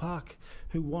regional park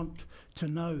who want to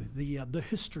know the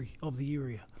history of the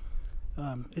area.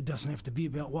 It doesn't have to be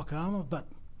about Wakaama, but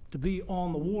to be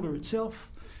on the water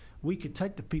itself, we could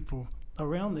take the people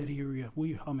around that area.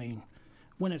 I mean,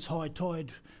 when it's high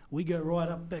tide, we go right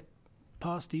up back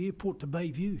past the airport to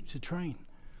Bayview to train.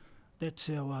 That's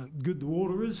how good the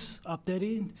water is up that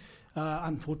end.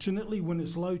 Unfortunately, when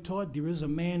it's low tide, there is a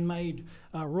man-made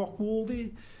rock wall there.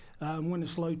 When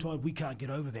it's low tide, we can't get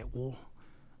over that wall.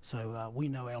 So we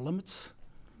know our limits.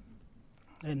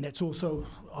 And that's also,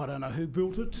 I don't know who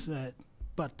built it,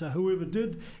 but whoever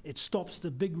did, it stops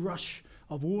the big rush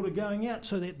of water going out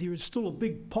so that there is still a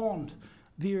big pond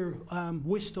there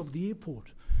west of the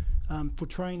airport for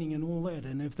training and all that.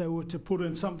 And if they were to put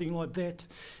in something like that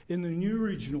in the new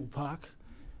regional park,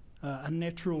 a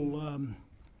natural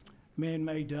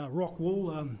man-made rock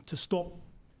wall to stop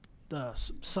the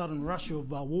sudden rush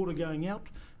of water going out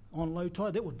on low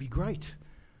tide, that would be great.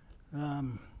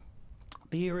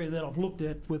 The area that I've looked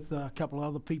at with a couple of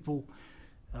other people,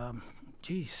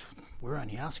 geez, we're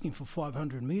only asking for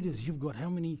 500 metres. You've got how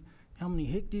many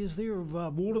hectares there of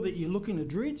water that you're looking to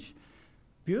dredge?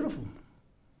 Beautiful.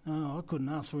 I couldn't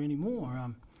ask for any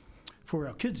more, for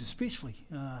our kids especially.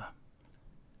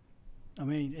 I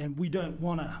mean, and we don't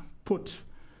want to put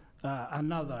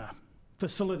another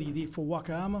facility there for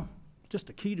Wakaama, just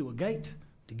a key to a gate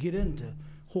to get in to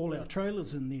haul our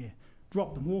trailers in there,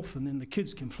 drop them off, and then the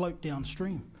kids can float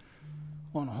downstream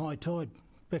on a high tide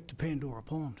back to Pandora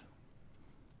Pond.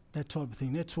 That type of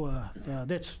thing. That's why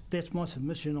that's my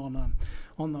submission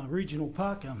on the regional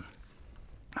park.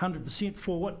 100%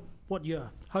 for what you're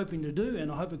hoping to do,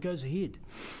 and I hope it goes ahead.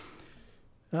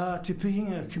 Te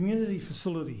Pihinga community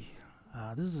facility.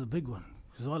 This is a big one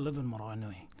because I live in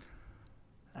Maraenui.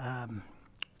 A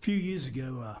few years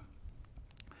ago,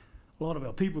 a lot of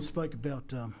our people spoke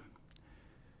about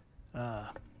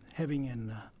having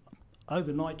an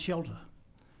overnight shelter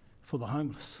for the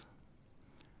homeless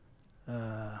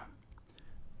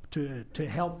to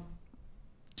help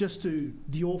just to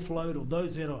the offload of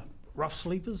those that are rough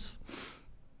sleepers,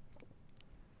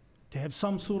 to have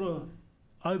some sort of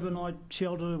overnight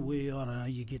shelter where, I don't know,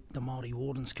 you get the Māori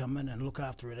wardens come in and look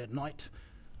after it at night,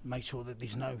 make sure that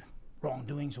there's no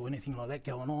wrongdoings or anything like that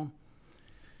going on.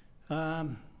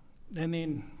 And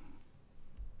then,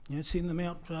 you know, send them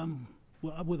out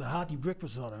with a hearty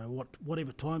breakfast, I don't know,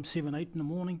 whatever time, 7, 8 in the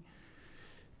morning.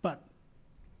 But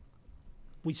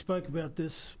we spoke about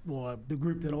this, well, the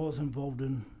group that I was involved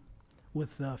in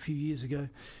with a few years ago,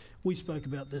 we spoke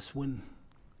about this when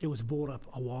it was brought up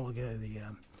a while ago,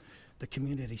 the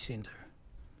community centre.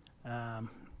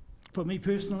 For me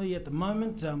personally, at the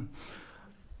moment,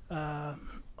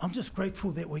 I'm just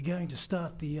grateful that we're going to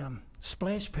start the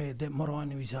splash pad that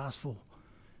Maraenui's asked for.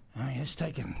 I mean, it's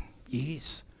taken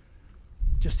years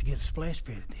just to get a splash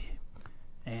pad there.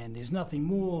 And there's nothing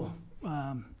more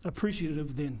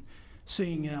appreciative than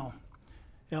seeing our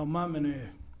mum and her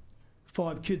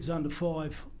 5 kids under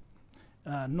 5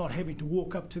 not having to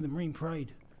walk up to the Marine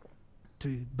Parade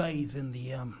to bathe in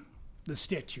the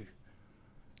statue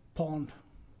pond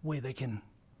where they can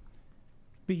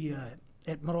be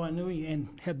at Maraenui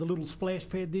and have the little splash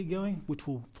pad there going, which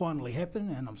will finally happen,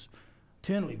 and I'm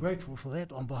eternally grateful for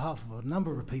that on behalf of a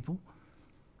number of people,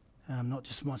 not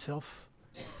just myself,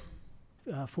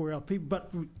 for our people.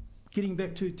 But getting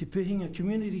back to Te Pihinga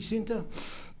Community Centre,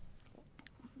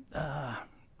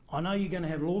 I know you're going to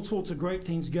have all sorts of great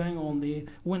things going on there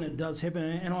when it does happen,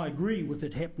 and I agree with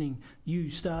it happening,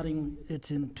 you starting it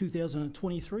in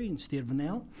 2023 instead of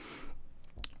now.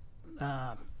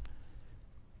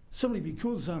 Simply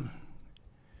because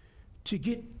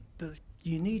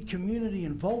you need community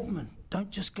involvement.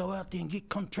 Don't just go out there and get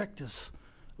contractors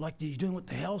like you're doing with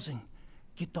the housing.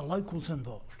 Get the locals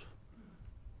involved,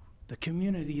 the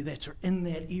community that's in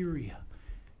that area.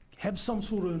 Have some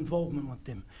sort of involvement with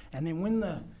them. And then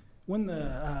when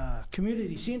the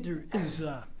community centre is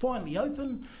finally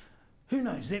open, who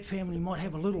knows, that family might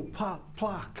have a little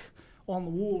plaque on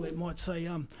the wall that might say,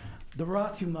 the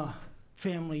Ratima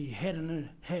family had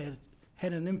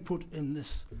an input in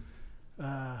this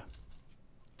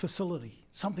facility,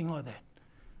 something like that.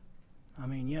 I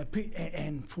mean, you know,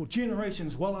 and for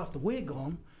generations well after we're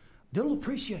gone, they'll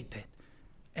appreciate that.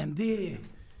 And their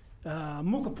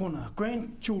mokopuna,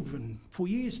 grandchildren for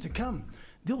years to come,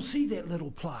 they'll see that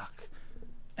little plaque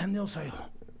and they'll say, oh,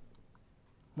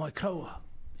 my kaua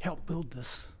helped build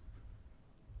this.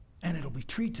 And it'll be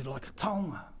treated like a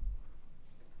taonga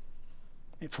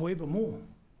forevermore,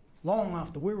 long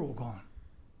after we're all gone.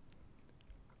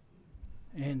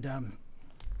 And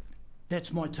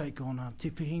that's my take on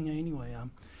te pihinga anyway.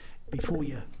 Before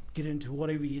you get into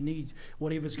whatever you need,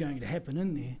 whatever's going to happen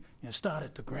in there, you know, start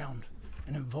at the ground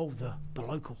and involve the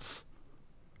locals.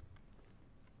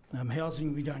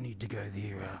 Housing, we don't need to go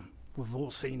there. We've all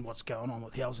seen what's going on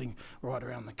with housing right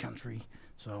around the country,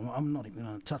 so I'm not even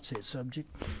going to touch that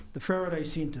subject. The Faraday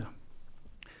Centre.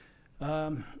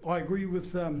 I agree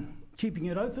with keeping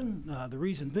it open. The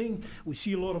reason being, we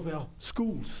see a lot of our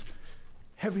schools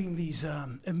having these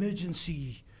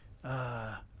emergency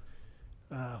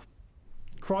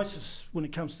crisis when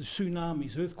it comes to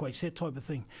tsunamis, earthquakes, that type of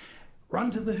thing. Run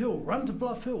to the hill, run to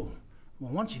Bluff Hill.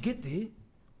 Well, once you get there,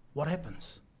 what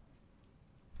happens?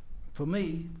 For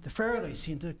me, the Faraday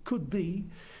Centre could be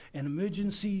an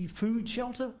emergency food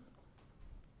shelter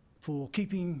for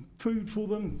keeping food for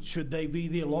them, should they be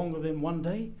there longer than 1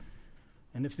 day.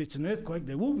 And if it's an earthquake,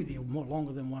 they will be there more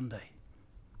longer than 1 day.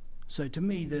 So to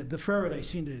me, the Faraday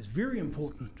Centre is very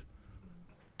important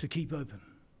to keep open,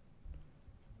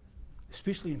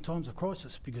 especially in times of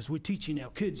crisis, because we're teaching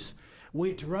our kids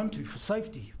where to run to for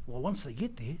safety. Well, once they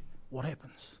get there, what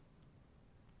happens?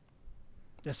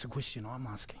 That's the question I'm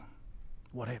asking.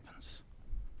 What happens?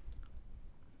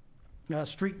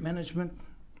 Street management,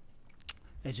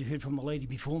 as you heard from the lady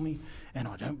before me, and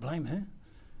I don't blame her.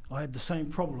 I had the same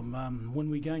problem. When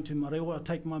we're going to Marewa, I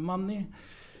take my mum there.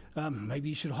 Maybe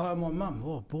you should hire my mum.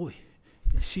 Oh boy,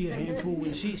 is she a handful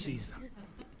when she sees them.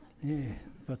 Yeah,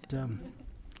 but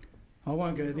I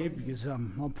won't go there because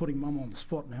I'm putting mum on the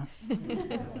spot now.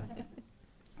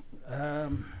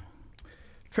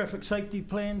 Traffic safety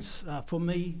plans, for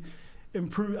me,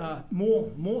 improve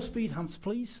more speed humps,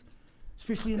 please,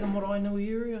 especially in the Maraenui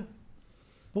area.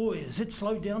 Boy, has it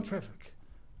slowed down traffic,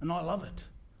 and I love it.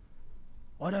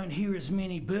 I don't hear as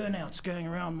many burnouts going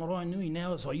around Maraenui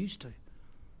now as I used to.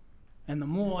 And the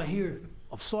more I hear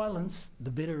of silence,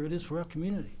 the better it is for our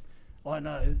community. I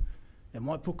know that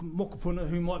my mokopuna,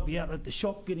 who might be out at the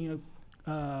shop getting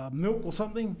a milk or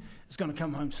something, is going to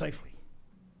come home safely.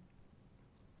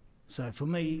 So for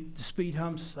me, the speed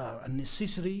humps are a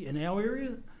necessity in our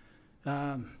area.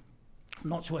 I'm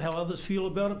not sure how others feel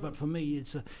about it, but for me,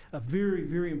 it's a very,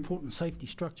 very important safety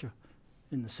structure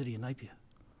in the city of Napier.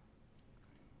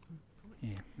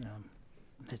 Yeah,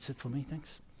 that's it for me,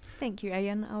 thanks. Thank you,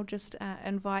 Ian. I'll just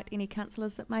invite any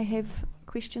councillors that may have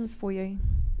questions for you.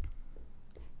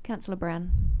 Councillor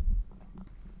Brown.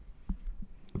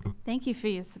 Thank you for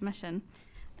your submission.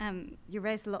 You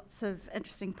raised lots of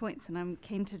interesting points, and I'm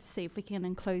keen to see if we can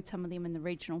include some of them in the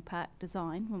regional park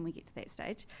design when we get to that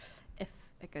stage, if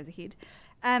it goes ahead.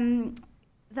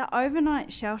 The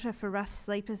overnight shelter for rough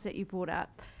sleepers that you brought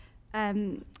up,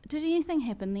 did anything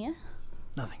happen there?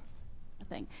 Nothing.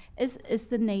 Nothing. Is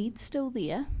the need still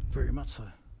there? Very much so.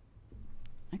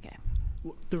 Okay.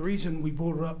 The reason we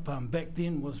brought it up back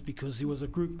then was because there was a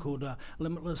group called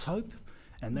Limitless Hope,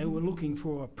 and they were looking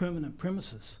for permanent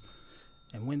premises.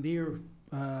 And when their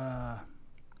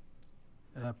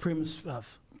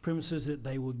premises that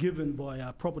they were given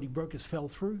by property brokers fell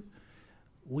through,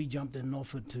 we jumped in and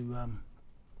offered to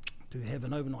have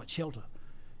an overnight shelter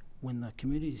when the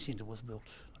community centre was built.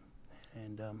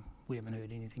 And we haven't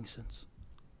heard anything since.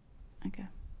 Okay.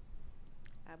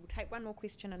 We'll take one more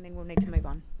question and then we'll need to move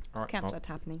on. All right, Councillor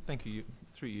Tapani. Thank you,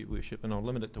 through you, Worship, and I'll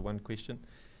limit it to one question.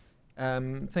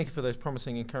 Thank you for those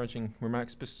promising, encouraging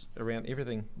remarks around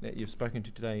everything that you've spoken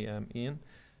to today, Ian.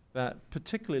 But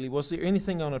particularly, was there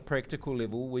anything on a practical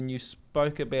level when you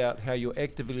spoke about how you're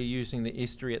actively using the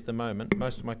estuary at the moment?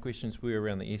 Most of my questions were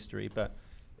around the estuary, but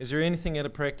is there anything at a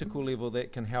practical level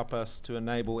that can help us to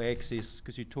enable access?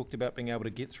 Because you talked about being able to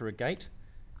get through a gate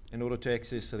in order to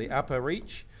access the upper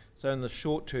reach. So in the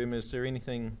short term, is there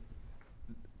anything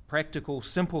practical,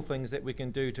 simple things that we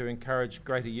can do to encourage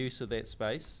greater use of that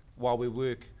space while we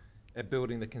work at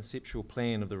building the conceptual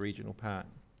plan of the regional park?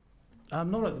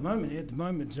 Not at the moment. At the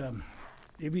moment,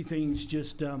 everything's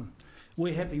just,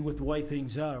 we're happy with the way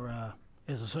things are.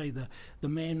 As I say, the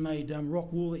man-made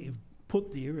rock wall that you've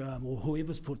put there, or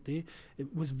whoever's put there,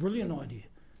 it was a brilliant idea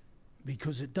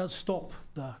because it does stop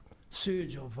the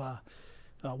surge of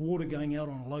water going out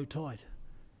on a low tide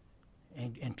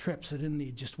and traps it in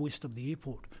there just west of the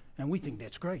airport. And we think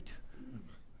that's great.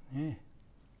 Yeah.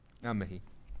 Mihi.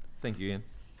 Thank you, Ian.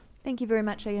 Thank you very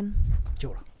much, Ian. Kia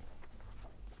ora.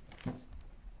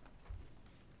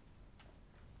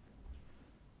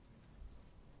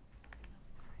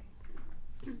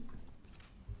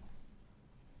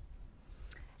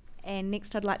 And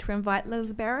next I'd like to invite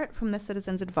Liz Barrett from the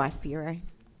Citizens Advice Bureau.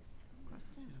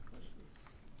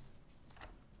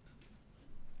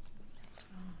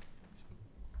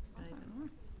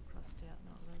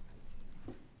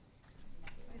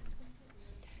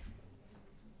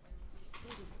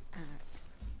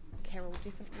 Carol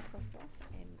definitely crossed off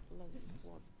and Liz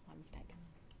was by mistake.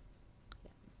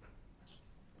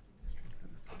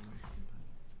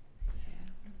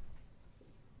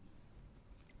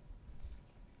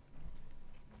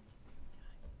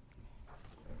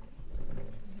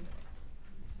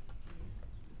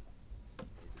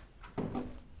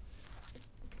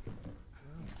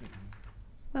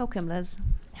 Welcome, Liz.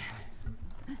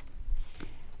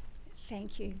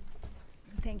 Thank you.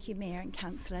 Thank you, Mayor and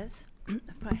Councillors,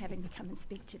 for having me come and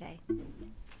speak today.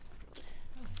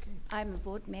 I'm a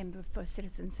board member for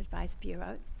Citizens Advice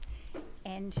Bureau,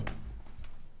 and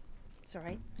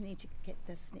sorry, I need to get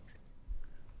this next.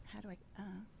 How do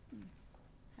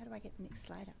I get the next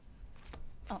slide up?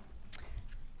 Oh,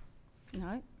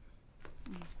 no.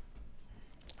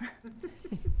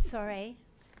 Sorry.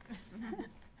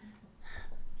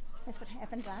 That's what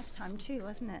happened last time too,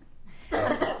 wasn't it?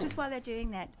 Just while they're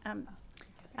doing that,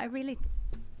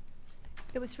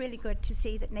 it was really good to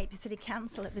see that Napier City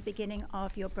Council at the beginning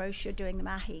of your brochure doing the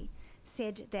mahi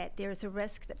said that there is a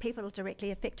risk that people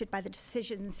directly affected by the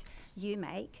decisions you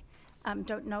make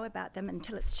don't know about them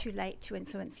until it's too late to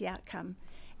influence the outcome.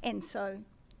 And so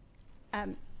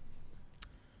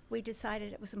we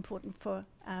decided it was important for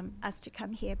us to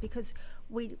come here because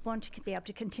we want to be able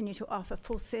to continue to offer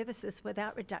full services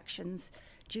without reductions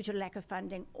due to lack of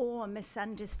funding or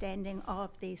misunderstanding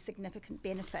of the significant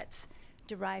benefits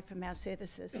derived from our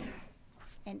services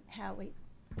and how I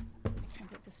can't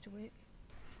get this to work.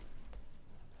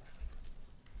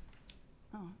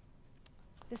 Oh,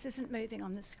 this isn't moving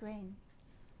on the screen.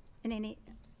 In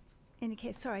any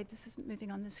case, sorry, this isn't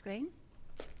moving on the screen,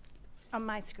 on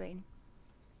my screen.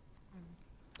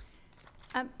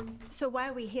 So why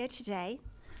are we here today?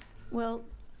 Well,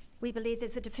 we believe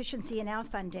there's a deficiency in our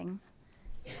funding.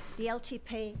 The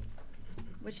LTP,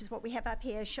 which is what we have up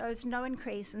here, shows no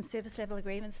increase in service level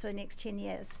agreements for the next 10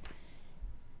 years.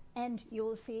 And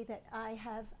you'll see that I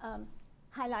have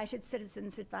highlighted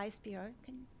Citizens Advice Bureau.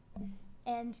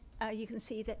 And you can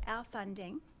see that our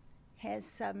funding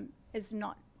is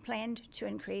not planned to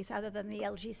increase other than the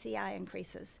LGCI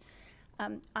increases.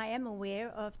 I am aware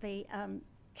of the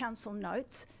council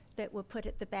notes that were put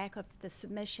at the back of the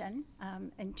submission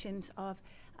in terms of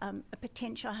a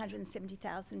potential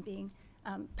 170,000 being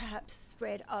perhaps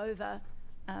spread over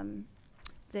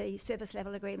the service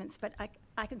level agreements, but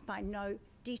I can find no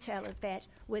detail of that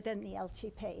within the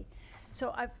LTP.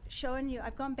 So I've shown you,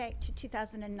 I've gone back to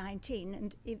 2019,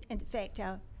 and in fact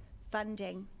our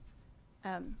funding,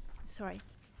 sorry,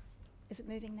 is it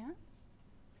moving now?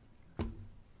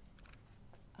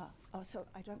 Oh, so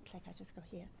I don't click, I just go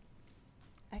here.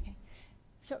 Okay,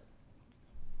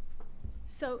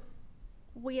 so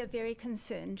we are very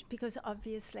concerned because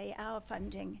obviously our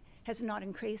funding has not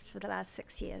increased for the last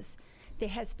 6 years. There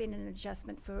has been an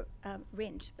adjustment for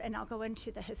rent, and I'll go into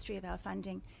the history of our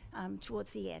funding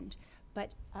towards the end.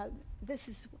 But this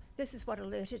is what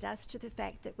alerted us to the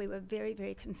fact that we were very,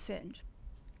 very concerned.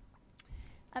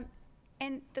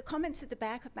 And the comments at the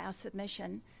back of our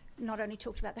submission not only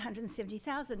talked about the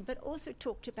 170,000, but also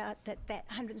talked about that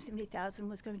 170,000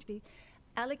 was going to be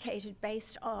allocated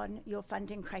based on your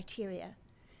funding criteria.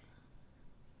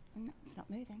 No, it's not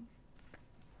moving.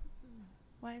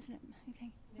 Why isn't it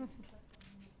moving?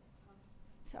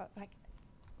 So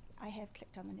I have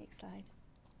clicked on the next slide.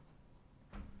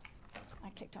 I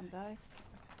clicked on both.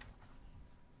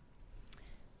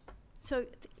 So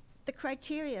the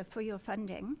criteria for your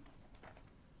funding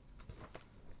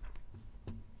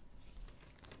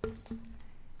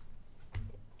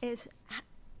is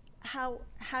how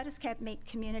does CAB meet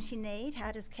community need?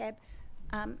 How does CAB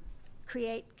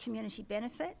create community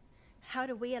benefit? How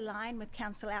do we align with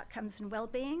council outcomes and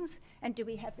well-beings? And do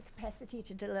we have the capacity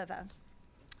to deliver?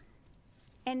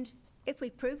 And if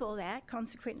we prove all that,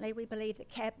 consequently, we believe that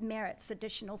CAB merits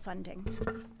additional funding.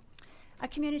 Our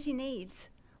community needs.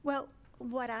 Well,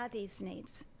 what are these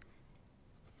needs?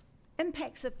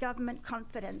 Impacts of government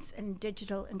confidence in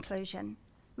digital inclusion.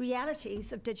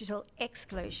 Realities of digital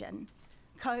exclusion,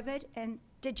 COVID and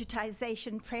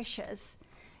digitisation pressures,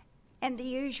 and the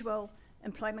usual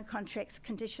employment contracts,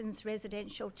 conditions,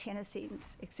 residential,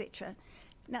 tenancies, etc.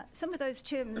 Now, some of those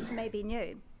terms may be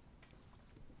new.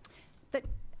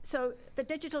 So the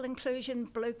Digital Inclusion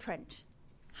Blueprint.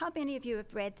 How many of you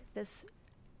have read this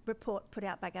report put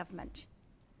out by government?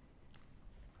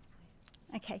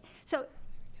 Okay, so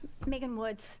Megan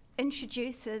Woods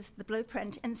introduces the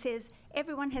blueprint and says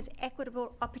everyone has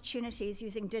equitable opportunities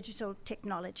using digital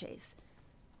technologies.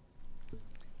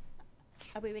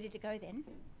 Are we ready to go then?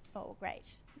 Oh, great.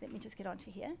 Let me just get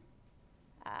onto here.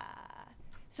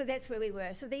 So that's where we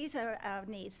were. So these are our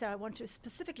needs that I want to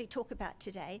specifically talk about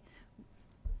today.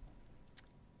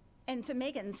 And so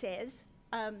Megan says,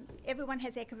 everyone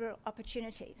has equitable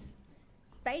opportunities.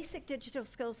 Basic digital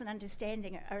skills and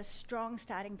understanding are a strong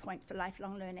starting point for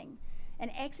lifelong learning. And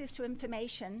access to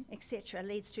information, etc.,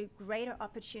 leads to greater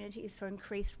opportunities for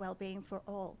increased well-being for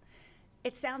all.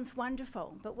 It sounds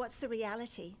wonderful, but what's the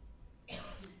reality?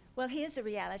 Well, here's the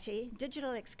reality: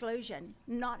 digital exclusion,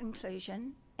 not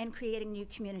inclusion, and creating new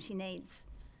community needs.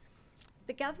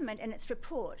 The government, in its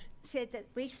report, said that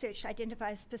research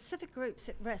identifies specific groups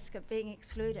at risk of being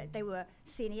excluded. They were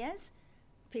seniors,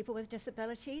 people with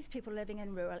disabilities, people living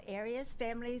in rural areas,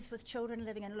 families with children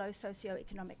living in low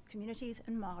socioeconomic communities,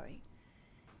 and Māori.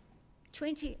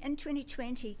 In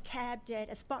 2020, CAB did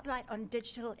a spotlight on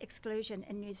digital exclusion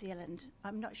in New Zealand.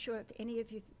 I'm not sure if any of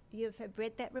you have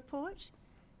read that report.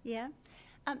 Yeah?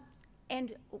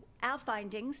 And our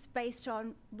findings, based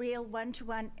on real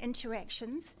one-to-one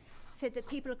interactions, said that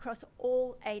people across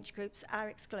all age groups are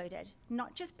excluded,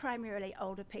 not just primarily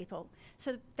older people.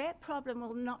 So that problem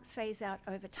will not phase out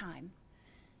over time.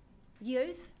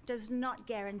 Youth does not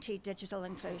guarantee digital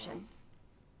inclusion.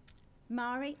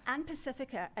 Māori and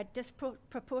Pacifica are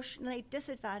disproportionately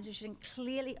disadvantaged and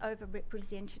clearly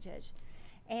overrepresented.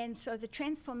 And so the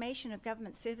transformation of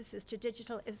government services to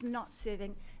digital is not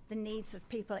serving the needs of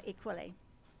people equally.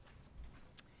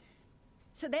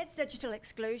 So that's digital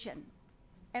exclusion.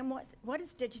 And what is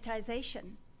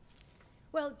digitisation?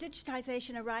 Well,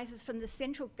 digitisation arises from the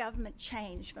central government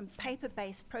change from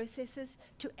paper-based processes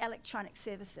to electronic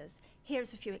services.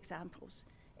 Here's a few examples.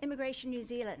 Immigration New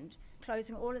Zealand,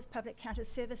 closing all its public counter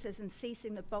services and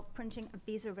ceasing the bulk printing of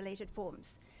visa-related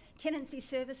forms. Tenancy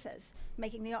Services,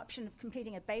 making the option of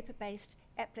completing a paper-based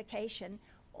application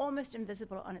almost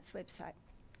invisible on its website.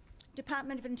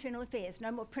 Department of Internal Affairs, no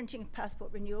more printing of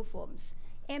passport renewal forms.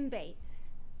 MB,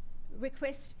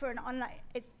 request for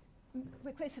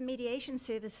mediation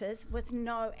services with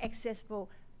no accessible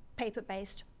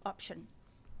paper-based option.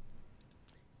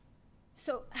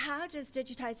 So how does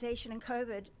digitisation and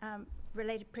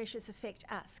COVID-related pressures affect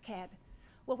us, CAB?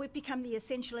 Well, we've become the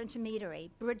essential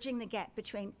intermediary, bridging the gap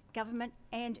between government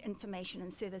and information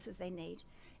and services they need.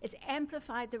 It's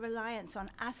amplified the reliance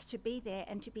on us to be there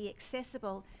and to be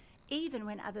accessible even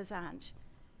when others aren't.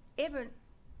 Ever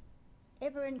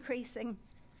increasing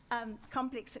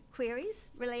complex queries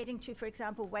relating to, for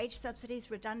example, wage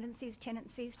subsidies, redundancies,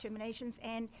 tenancies, terminations,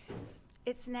 and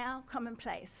it's now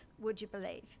commonplace, would you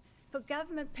believe, for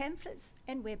government pamphlets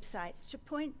and websites to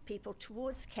point people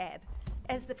towards CAB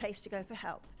as the place to go for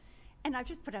help. And I've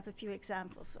just put up a few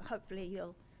examples, so hopefully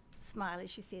you'll smile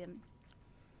as you see them.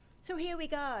 So here we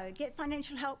go. Get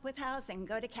financial help with housing,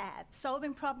 go to CAB.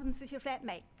 Solving problems with your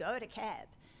flatmate, go to CAB.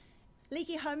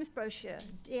 Leaky homes brochure,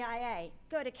 DIA,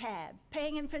 go to CAB.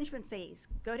 Paying infringement fees,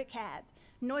 go to CAB.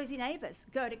 Noisy neighbours,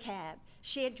 go to CAB.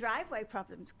 Shared driveway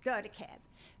problems, go to CAB.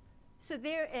 So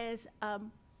there is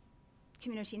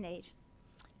community need.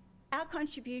 Our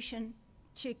contribution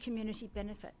to community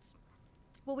benefits.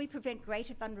 Well, we prevent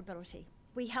greater vulnerability.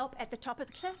 We help at the top of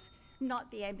the cliff,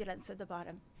 not the ambulance at the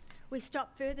bottom. We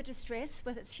stop further distress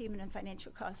with its human and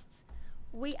financial costs.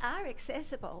 We are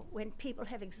accessible when people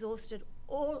have exhausted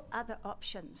all other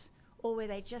options or where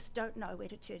they just don't know where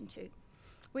to turn to.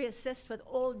 We assist with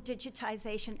all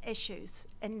digitisation issues,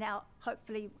 and now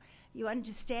hopefully you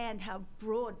understand how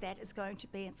broad that is going to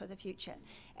be for the future.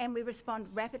 And we respond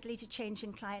rapidly to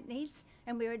changing client needs,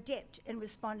 and we're adept in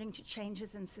responding to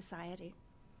changes in society.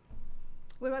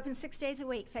 We're open 6 days a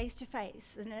week,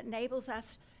 face-to-face, and it enables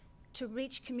us to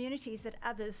reach communities that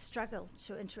others struggle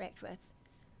to interact with.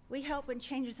 We help when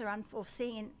changes are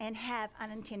unforeseen and have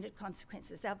unintended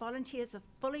consequences. Our volunteers are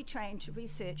fully trained to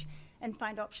research and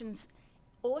find options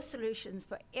or solutions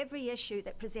for every issue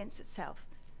that presents itself.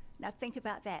 Now think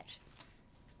about that.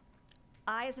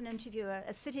 I, as an interviewer,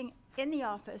 are sitting in the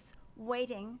office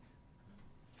waiting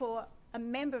for a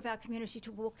member of our community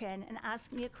to walk in and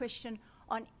ask me a question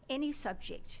on any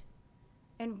subject,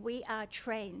 and we are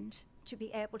trained to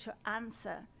be able to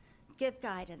answer, give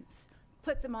guidance,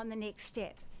 put them on the next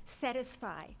step,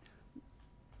 satisfy,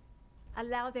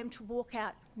 allow them to walk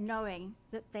out knowing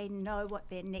that they know what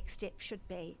their next step should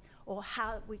be, or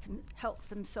how we can help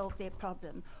them solve their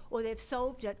problem, or they've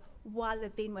solved it while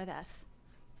they've been with us.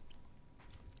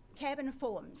 CAB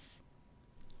informs.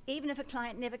 Even if a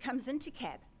client never comes into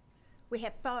CAB, we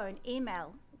have phone,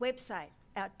 email, website,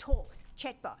 our talk,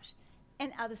 chatbot,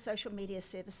 and other social media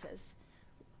services.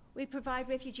 We provide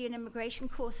refugee and immigration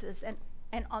courses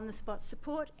and on-the-spot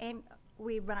support, and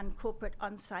we run corporate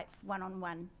on-site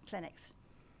one-on-one clinics.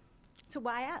 So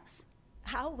why us?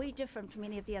 How are we different from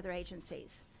any of the other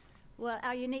agencies? Well,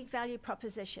 our unique value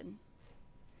proposition.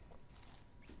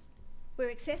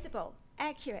 We're accessible,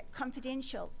 accurate,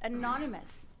 confidential,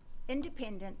 anonymous,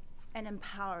 independent, and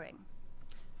empowering.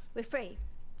 We're free.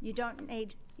 You don't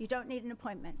need an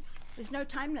appointment. There's no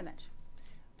time limit.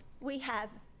 We have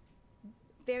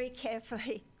very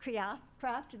carefully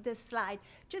crafted this slide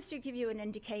just to give you an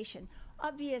indication.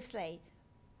 Obviously,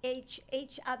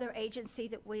 each other agency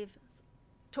that we've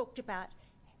talked about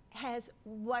has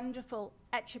wonderful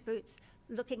attributes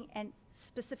looking and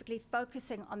specifically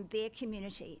focusing on their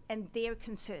community and their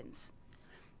concerns.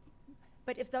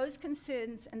 But if those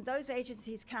concerns and those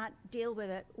agencies can't deal with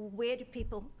it, where do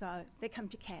people go? They come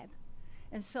to CAB.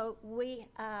 And so we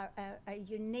are a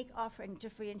unique offering,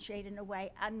 differentiated in a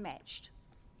way unmatched.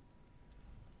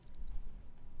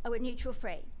 We're neutral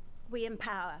free. We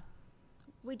empower.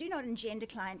 We do not engender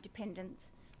client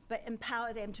dependence, but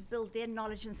empower them to build their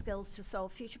knowledge and skills to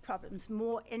solve future problems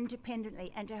more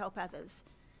independently and to help others.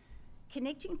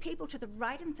 Connecting people to the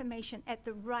right information at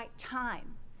the right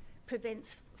time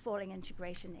prevents falling into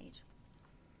greater need.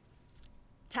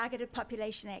 Targeted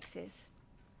population access.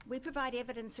 We provide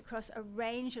evidence across a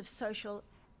range of social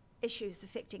issues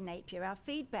affecting Napier. Our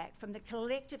feedback from the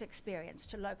collective experience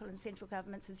to local and central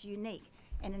governments is unique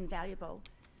and invaluable.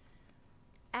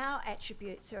 Our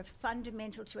attributes are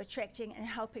fundamental to attracting and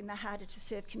helping the harder to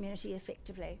serve community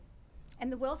effectively.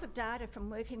 And the wealth of data from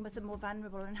working with the more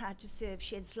vulnerable and hard to serve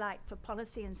sheds light for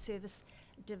policy and service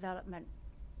development.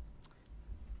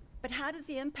 But how does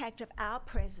the impact of our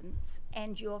presence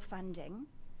and your funding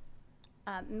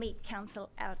meet council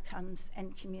outcomes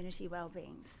and community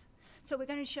well-beings? So we're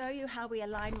going to show you how we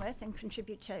align with and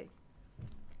contribute to.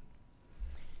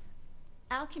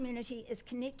 Our community is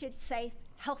connected, safe,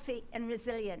 healthy and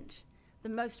resilient, the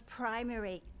most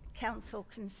primary council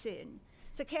concern.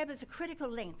 So CAB is a critical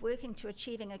link working to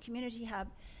achieving a community hub,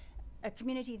 a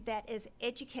community that is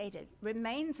educated,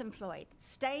 remains employed,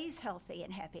 stays healthy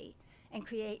and happy, and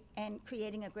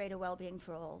creating a greater well-being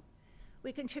for all.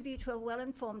 We contribute to a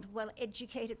well-informed,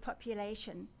 well-educated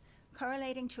population,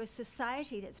 correlating to a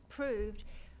society that's proved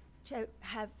to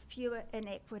have fewer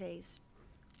inequities.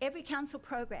 Every council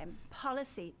program,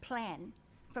 policy, plan,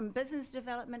 from business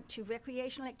development to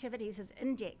recreational activities is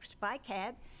indexed by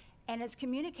CAB and is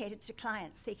communicated to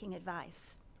clients seeking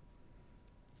advice.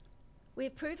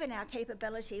 We've proven our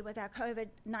capability with our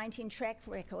COVID-19 track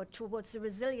record towards the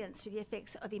resilience to the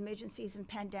effects of emergencies and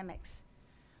pandemics.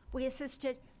 We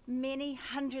assisted many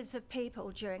hundreds of people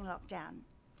during lockdown.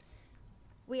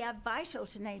 We are vital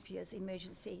to Napier's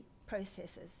emergency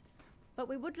processes, but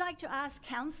we would like to ask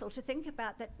Council to think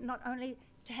about that, not only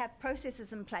to have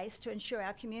processes in place to ensure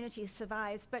our community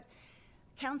survives, but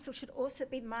Council should also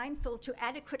be mindful to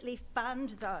adequately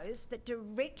fund those that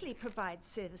directly provide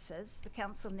services the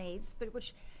Council needs, but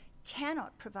which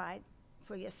cannot provide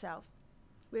for yourself.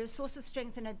 We're a source of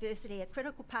strength in adversity, a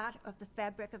critical part of the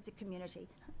fabric of the community.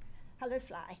 Hello,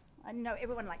 Fly. I know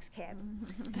everyone likes CAB.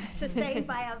 Sustained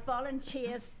by our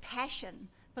volunteers' passion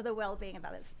for the well-being of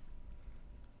others.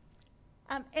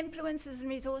 Influences and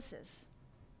resources.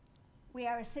 We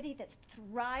are a city that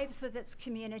thrives with its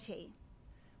community.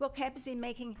 Well, CAB has been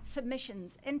making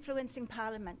submissions, influencing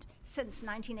Parliament since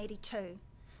 1982.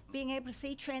 Being able to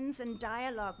see trends and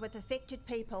dialogue with affected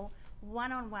people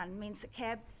one-on-one means that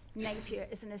CAB Napier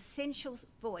is an essential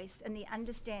voice in the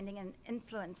understanding and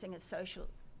influencing of social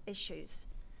issues.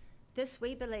 This,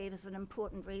 we believe, is an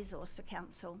important resource for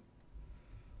Council.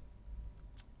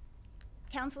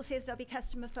 Council says they'll be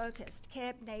customer focused.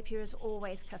 CAB Napier is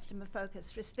always customer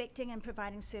focused, respecting and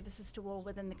providing services to all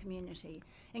within the community.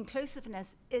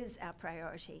 Inclusiveness is our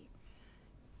priority.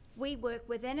 We work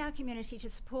within our community to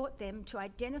support them to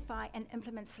identify and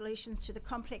implement solutions to the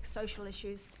complex social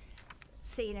issues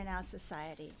seen in our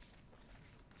society.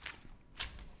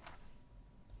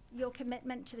 Your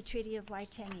commitment to the Treaty of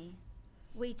Waitangi.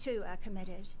 We too are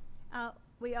committed.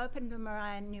 We opened the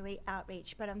Mariah Nui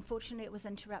outreach, but unfortunately it was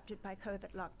interrupted by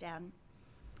COVID lockdown.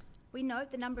 We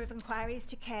note the number of inquiries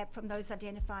to CAB from those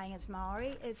identifying as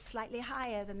Maori is slightly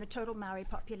higher than the total Maori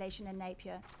population in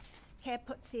Napier. CAB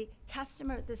puts the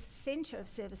customer at the centre of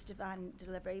service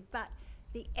delivery, but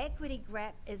the equity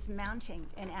gap is mounting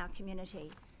in our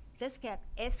community. This gap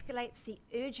escalates the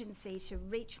urgency to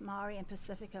reach Māori and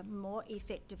Pacifica more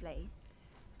effectively.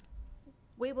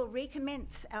 We will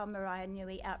recommence our Mariah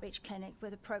Nui Outreach Clinic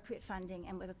with appropriate funding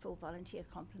and with a full volunteer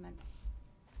complement.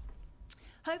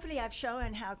 Hopefully I've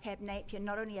shown how CAB Napier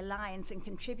not only aligns and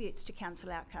contributes to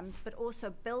council outcomes, but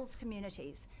also builds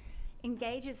communities,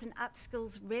 engages and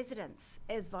upskills residents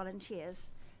as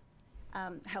volunteers,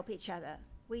 help each other.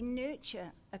 We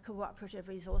nurture a cooperative,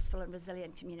 resourceful and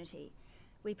resilient community.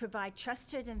 We provide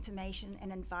trusted information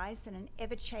and advice in an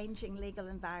ever-changing legal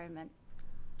environment.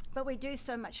 But we do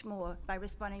so much more by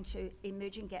responding to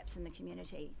emerging gaps in the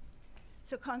community.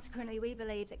 So consequently, we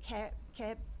believe that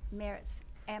CAB merits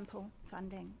ample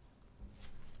funding.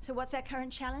 So what's our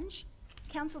current challenge?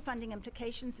 Council funding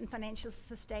implications and financial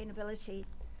sustainability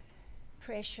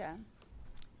pressure.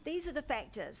 These are the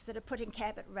factors that are putting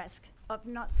CAB at risk of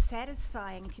not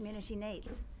satisfying community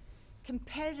needs.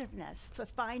 Competitiveness for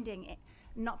finding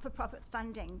not-for-profit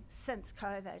funding since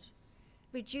COVID,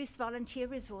 reduced volunteer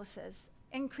resources,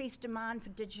 increased demand for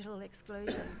digital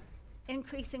exclusion,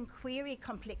 increasing query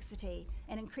complexity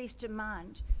and increased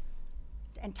demand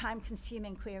and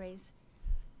time-consuming queries.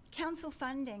 Council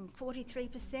funding,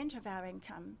 43% of our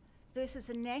income, versus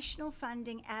a national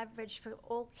funding average for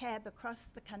all CAB across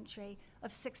the country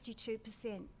of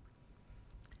 62%.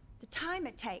 The time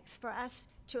it takes for us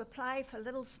to apply for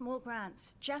little small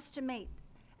grants just to meet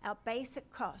our basic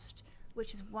cost,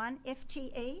 which is 1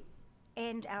 FTE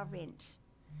and our rent.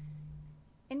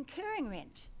 Incurring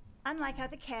rent, unlike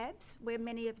other CABs, where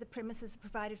many of the premises are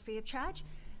provided free of charge,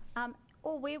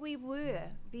 or where we were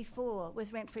before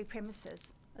with rent-free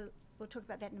premises. We'll talk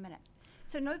about that in a minute.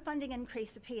 So no funding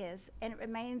increase appears, and it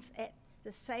remains at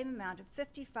the same amount of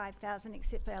 $55,000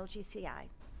 except for LGCI.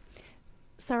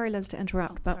 Sorry, Liz, to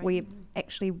interrupt, but we're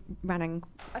actually running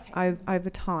over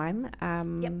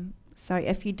time. So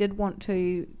if you did want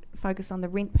to focus on the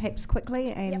rent perhaps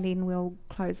quickly, and then we'll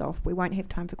close off. We won't have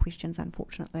time for questions,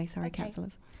 unfortunately. Sorry,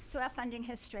 councillors. So our funding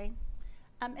history.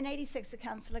 In '86, the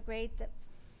council agreed that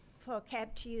for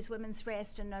CAB to use women's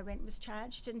rest and no rent was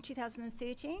charged. In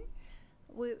 2013,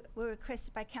 we were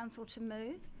requested by council to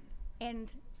move,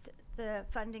 and the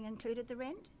funding included the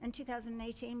rent. In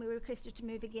 2018, we were requested to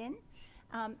move again,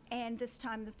 and this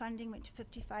time the funding went to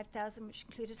 $55,000, which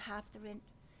included half the rent.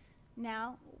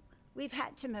 Now, we've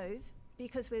had to move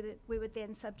because we were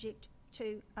then subject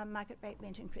to market rate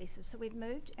rent increases. So we've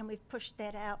moved and we've pushed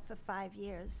that out for 5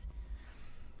 years.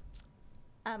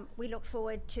 We look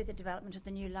forward to the development of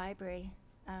the new library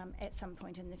at some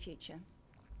point in the future.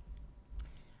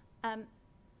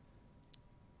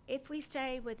 If we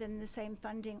stay within the same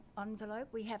funding envelope,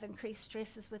 we have increased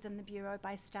stresses within the Bureau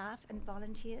by staff and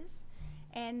volunteers,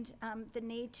 and the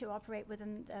need to operate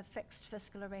within the fixed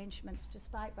fiscal arrangements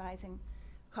despite rising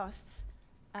costs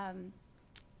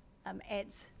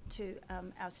adds to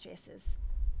our stresses.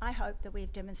 I hope that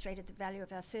we've demonstrated the value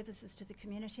of our services to the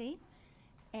community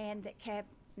and that CAB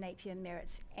Napier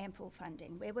merits ample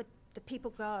funding. Where would the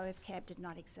people go if CAB did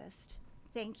not exist?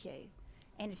 Thank you.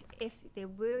 And if there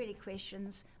were any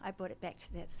questions, I brought it back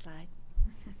to that slide.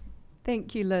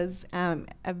 Thank you, Liz.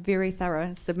 A very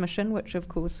thorough submission, which of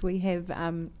course we have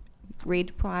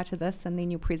read prior to this, and then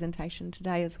your presentation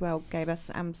today as well gave us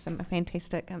some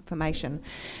fantastic information.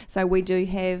 So we do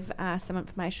have some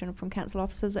information from council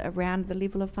officers around the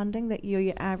level of funding that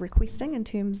you are requesting in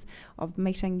terms of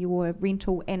meeting your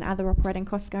rental and other operating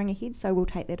costs going ahead. So we'll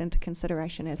take that into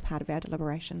consideration as part of our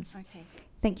deliberations. Okay.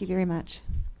 Thank you very much.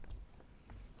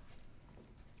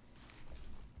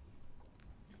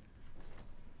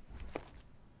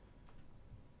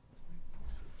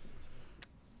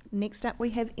 Next up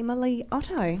we have Emily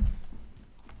Otto.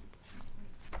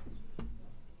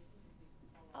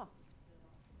 Oh.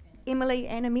 Emily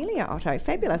and Amelia Otto.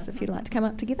 Fabulous, if you'd like to come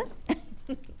up together.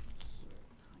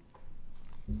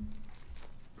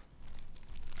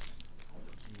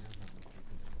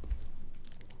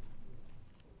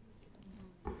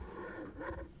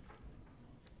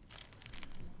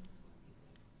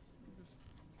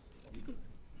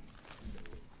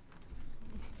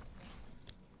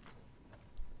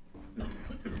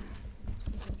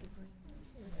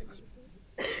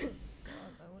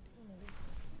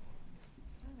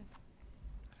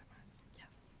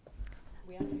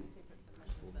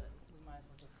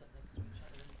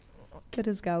 It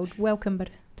is gold. Welcome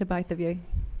to both of you.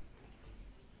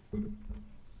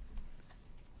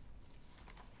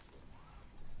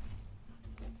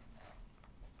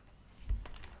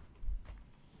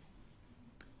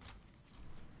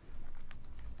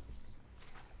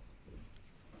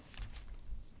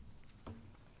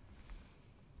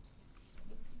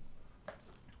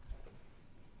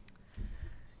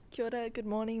 Kia ora, good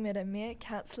morning, Madam Mayor,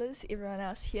 councillors, everyone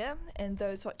else here, and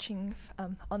those watching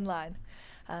online.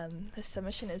 This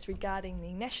submission is regarding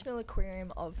the National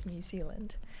Aquarium of New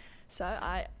Zealand. So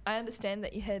I understand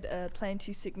that you had a plan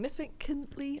to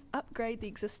significantly upgrade the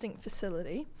existing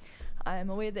facility. I am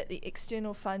aware that the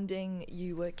external funding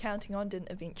you were counting on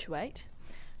didn't eventuate.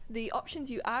 The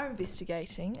options you are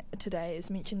investigating today, as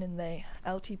mentioned in the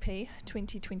LTP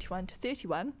 2021 to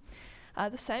 31, are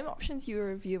the same options you were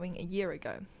reviewing a year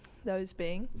ago, those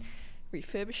being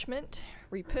refurbishment,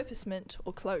 repurposement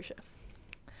or closure.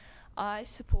 I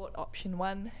support option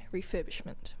 1,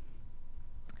 refurbishment.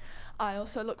 I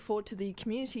also look forward to the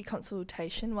community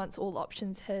consultation once all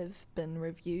options have been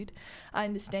reviewed. I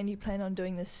understand you plan on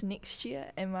doing this next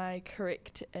year. Am I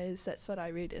correct, as that's what I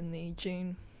read in the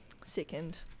June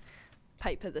 2nd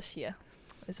paper this year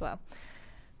as well?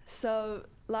 So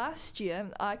last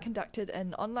year I conducted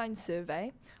an online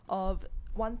survey of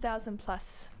 1,000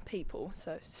 plus people,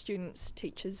 so students,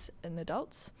 teachers and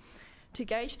adults, to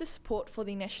gauge the support for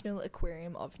the National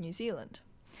Aquarium of New Zealand.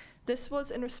 This was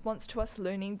in response to us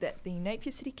learning that the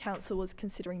Napier City Council was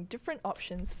considering different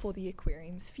options for the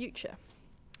aquarium's future.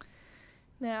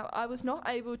 Now, I was not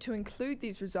able to include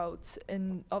these results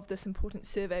of this important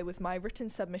survey with my written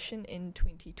submission in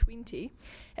 2020,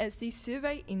 as the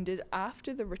survey ended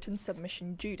after the written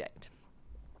submission due date.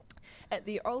 At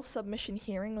the oral submission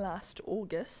hearing last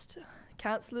August,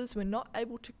 councillors were not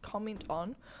able to comment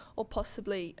on, or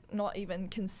possibly not even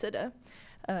consider,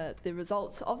 the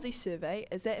results of the survey,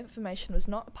 as that information was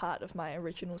not part of my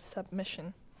original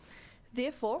submission.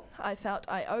 Therefore, I felt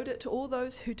I owed it to all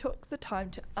those who took the time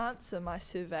to answer my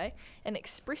survey and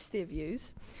express their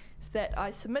views, so that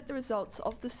I submit the results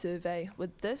of the survey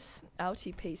with this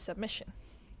LTP submission.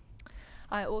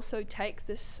 I also take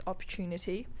this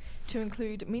opportunity to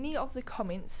include many of the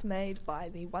comments made by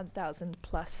the 1,000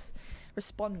 plus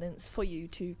respondents for you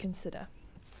to consider.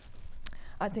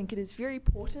 I think it is very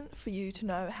important for you to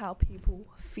know how people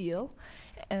feel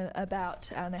about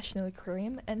our National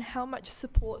Aquarium and how much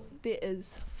support there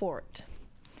is for it.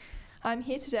 I'm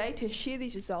here today to share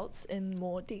these results in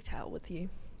more detail with you.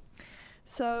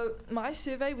 So my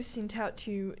survey was sent out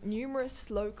to numerous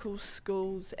local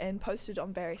schools and posted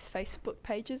on various Facebook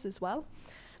pages as well.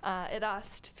 It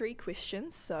asked 3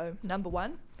 questions. So number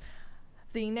 1,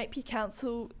 the Napier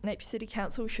City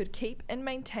Council should keep and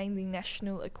maintain the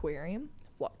National Aquarium.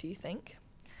 What do you think?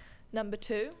 Number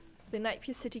 2, the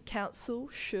Napier City Council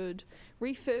should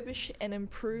refurbish and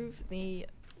improve the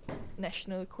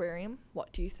National Aquarium.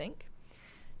 What do you think?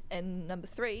 And number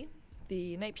 3,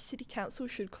 the Napier City Council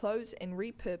should close and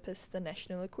repurpose the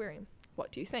National Aquarium.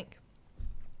 What do you think?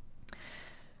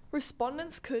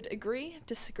 Respondents could agree,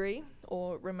 disagree,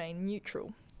 or remain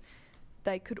neutral.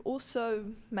 They could also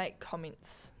make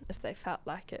comments if they felt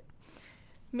like it.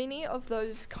 Many of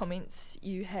those comments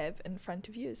you have in front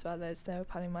of you, as well as they were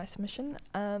part of my submission.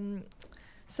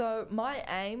 So my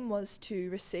aim was to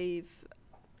receive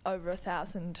over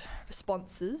 1,000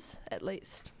 responses, at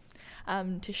least,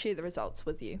 to share the results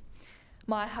with you.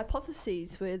 My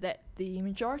hypotheses were that the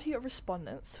majority of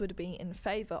respondents would be in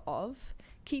favour of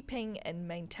keeping and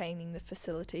maintaining the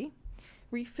facility,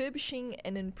 refurbishing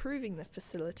and improving the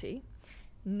facility,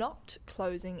 not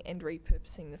closing and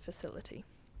repurposing the facility.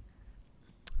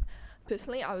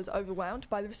 Personally, I was overwhelmed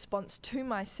by the response to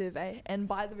my survey and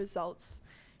by the results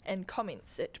and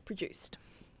comments it produced.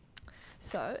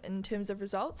 So, in terms of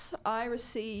results, I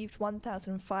received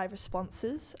 1,005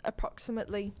 responses.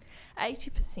 Approximately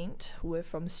 80% were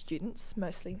from students,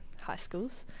 mostly high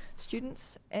schools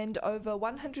students, and over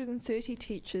 130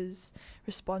 teachers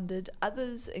responded.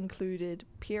 Others included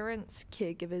parents,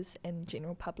 caregivers, and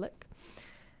general public.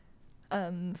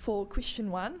 For question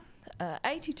 1,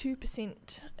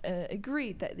 82%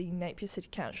 agreed that the Napier City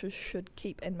Council should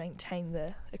keep and maintain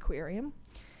the aquarium.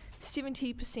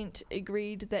 70%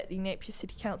 agreed that the Napier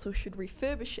City Council should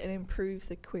refurbish and improve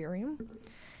the aquarium,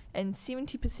 and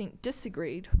 70%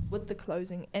 disagreed with the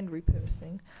closing and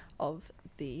repurposing of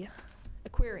the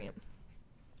aquarium.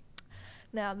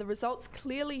 Now, the results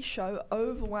clearly show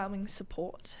overwhelming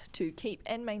support to keep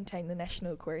and maintain the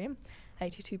National Aquarium,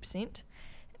 82%,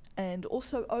 and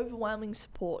also overwhelming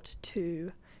support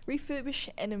to refurbish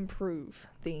and improve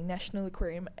the National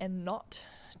Aquarium and not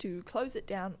to close it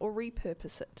down or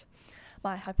repurpose it.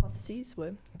 My hypotheses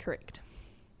were correct.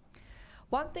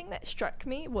 One thing that struck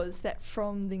me was that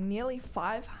from the nearly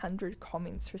 500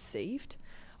 comments received,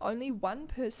 only one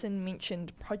person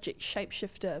mentioned Project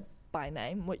Shapeshifter by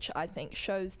name, which I think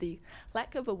shows the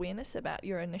lack of awareness about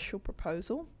your initial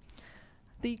proposal.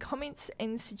 The comments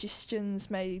and suggestions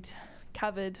made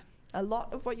covered a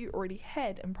lot of what you already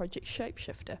had in Project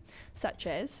Shapeshifter, such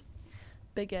as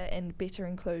bigger and better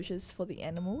enclosures for the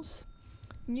animals,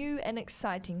 new and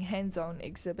exciting hands-on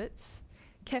exhibits,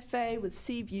 cafe with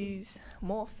sea views,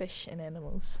 more fish and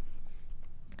animals.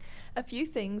 A few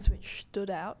things which stood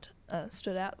out,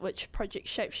 which Project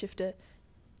Shapeshifter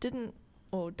didn't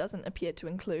or doesn't appear to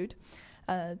include.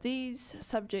 These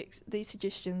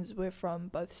suggestions were from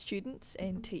both students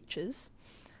and teachers.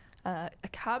 A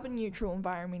carbon neutral,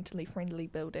 environmentally friendly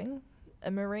building,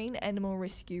 a marine animal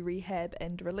rescue rehab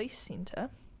and release centre,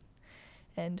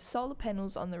 and solar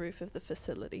panels on the roof of the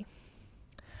facility.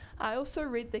 I also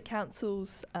read the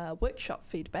council's workshop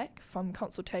feedback from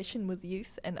consultation with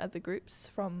youth and other groups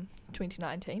from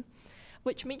 2019,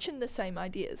 which mentioned the same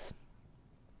ideas.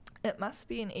 It must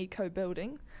be an eco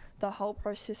building, the whole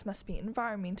process must be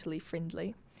environmentally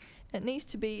friendly. It needs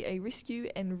to be a rescue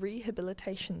and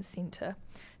rehabilitation centre,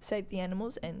 save the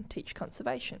animals and teach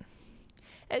conservation.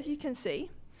 As you can see,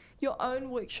 your own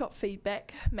workshop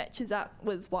feedback matches up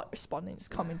with what respondents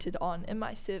commented on in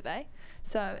my survey,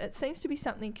 so it seems to be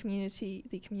something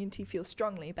the community feels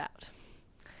strongly about.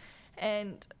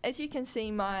 And as you can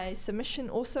see, my submission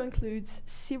also includes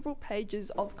several pages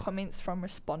of comments from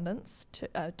respondents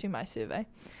to my survey.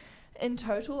 In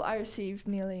total, I received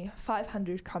nearly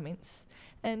 500 comments,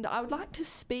 and I would like to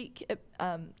speak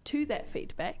to that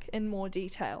feedback in more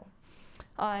detail.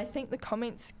 I think the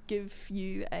comments give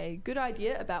you a good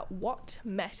idea about what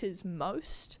matters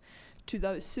most to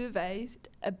those surveyed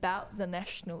about the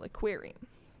National Aquarium.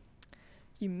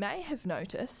 You may have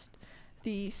noticed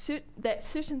that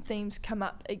certain themes come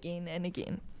up again and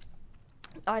again.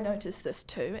 I noticed this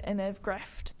too, and I've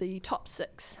graphed the top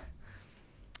 6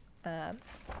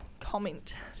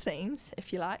 comment themes,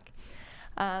 if you like.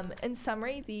 In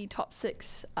summary, the top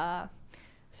 6 are,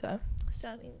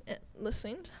 starting at this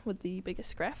end with the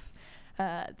biggest graph,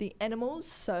 the animals,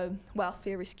 so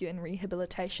welfare, rescue and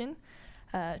rehabilitation,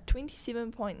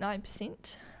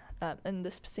 27.9%, and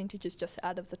this percentage is just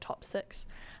out of the top 6,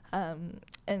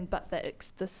 but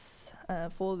this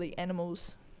for the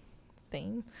animals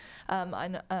theme.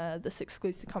 This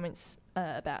excludes the comments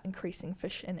about increasing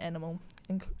fish and animal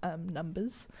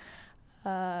numbers.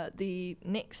 The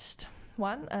next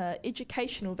one,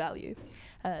 educational value,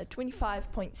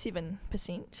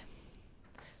 25.7%.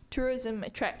 Tourism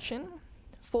attraction,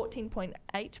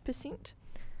 14.8%.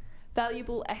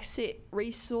 Valuable asset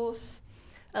resource,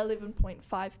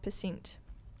 11.5%.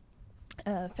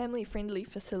 Family-friendly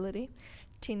facility,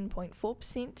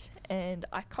 10.4%. And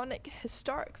iconic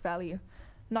historic value,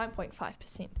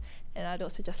 9.5%. And I'd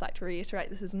also just like to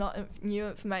reiterate, this is not new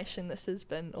information, this has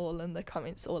been all in the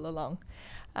comments all along.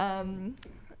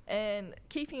 And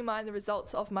keeping in mind the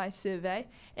results of my survey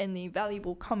and the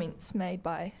valuable comments made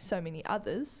by so many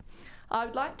others, I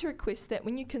would like to request that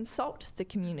when you consult the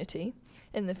community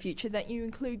in the future that you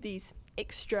include these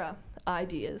extra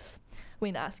ideas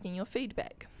when asking your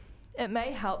feedback. It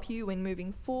may help you when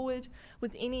moving forward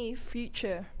with any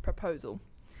future proposal.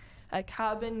 A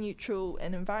carbon neutral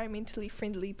and environmentally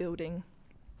friendly building,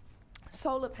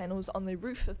 solar panels on the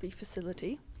roof of the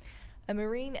facility, a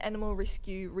marine animal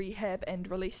rescue rehab and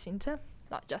release centre,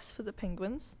 not just for the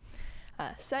penguins,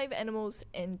 save animals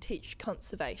and teach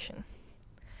conservation.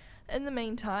 In the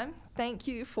meantime, thank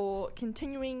you for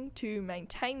continuing to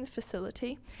maintain the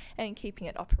facility and keeping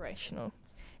it operational.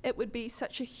 It would be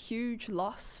such a huge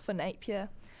loss for Napier,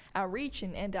 our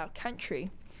region and our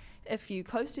country if you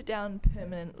closed it down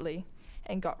permanently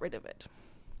and got rid of it.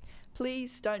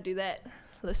 Please don't do that.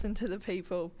 Listen to the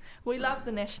people. We love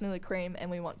the National Aquarium and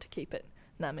we want to keep it.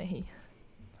 Ngā mihi.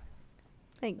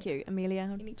 Thank you, Amelia.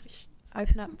 Any questions?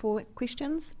 Open up for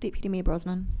questions. Deputy Mayor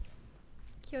Brosnan.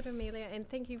 Kia ora, Amelia, and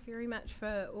thank you very much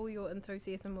for all your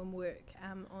enthusiasm and work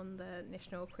on the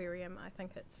National Aquarium. I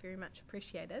think it's very much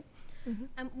appreciated.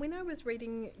 Mm-hmm. When I was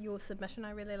reading your submission,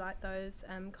 I really liked those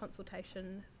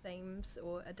consultation themes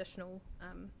or additional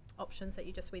options that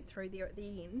you just went through there at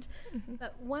the end. Mm-hmm.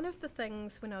 But one of the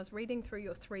things when I was reading through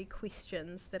your 3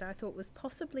 questions that I thought was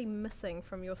possibly missing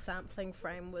from your sampling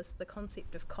frame was the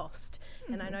concept of cost.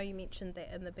 Mm-hmm. And I know you mentioned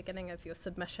that in the beginning of your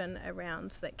submission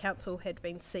around that council had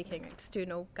been seeking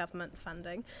external government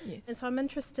funding. Yes. And so I'm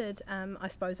interested, I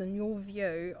suppose, in your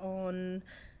view on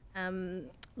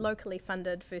locally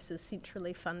funded versus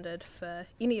centrally funded for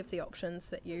any of the options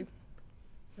that you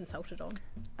consulted on.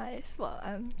 Yes, well,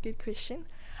 good question.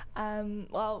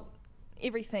 Well,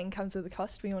 everything comes with a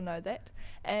cost, we all know that.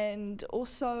 And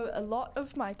also a lot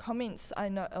of my comments, I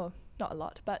know, oh, not a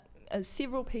lot, but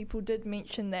several people did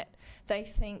mention that they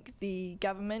think the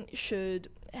government should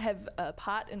have a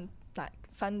part in like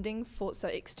funding for, so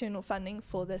external funding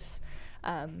for this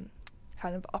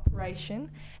kind of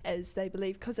operation, as they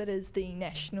believe, because it is the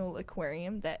national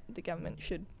aquarium, that the government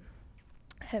should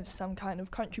have some kind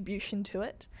of contribution to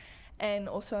it. And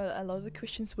also a lot of the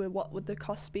questions were, what would the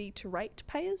cost be to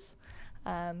ratepayers?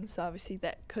 So obviously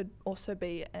that could also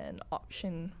be an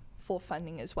option for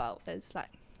funding as well, as like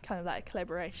kind of like a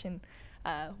collaboration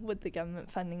with the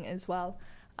government funding as well.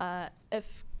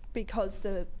 Because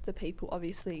the people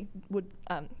obviously would,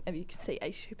 as you can see,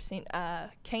 82% are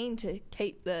keen to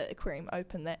keep the aquarium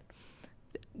open, that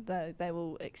they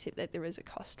will accept that there is a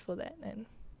cost for that.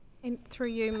 And through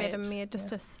you, Madam Mayor,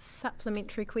 just a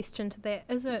supplementary question to that.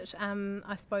 Is it,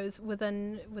 I suppose,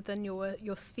 within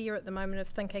your sphere at the moment of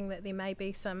thinking that there may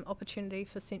be some opportunity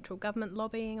for central government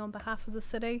lobbying on behalf of the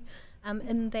city,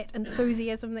 in that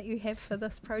enthusiasm that you have for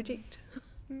this project?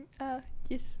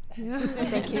 Yes.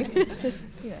 Thank you.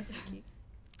 Yeah.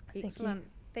 Excellent.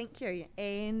 Thank you.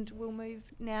 And we'll move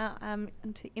now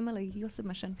into Emily, your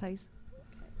submission, please.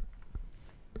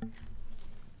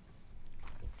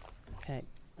 Okay.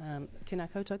 Tēnā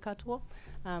koutou katoa.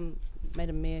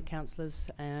 Madam Mayor, councillors,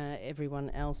 everyone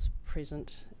else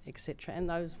present, etc., and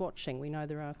those watching. We know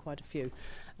there are quite a few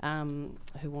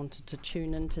who wanted to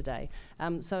tune in today.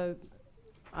 So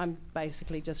I'm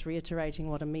basically just reiterating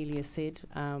what Amelia said.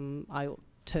 I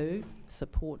too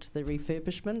support the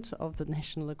refurbishment of the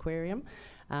National Aquarium,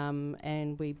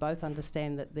 and we both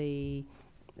understand that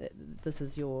this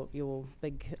is your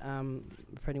big,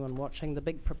 for anyone watching, the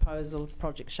big proposal,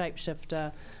 Project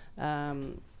Shapeshifter,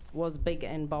 was big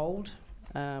and bold.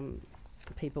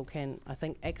 People can, I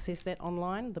think, access that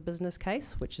online, the business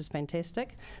case, which is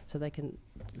fantastic, so they can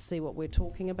see what we're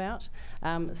talking about.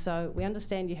 So we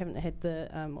understand you haven't had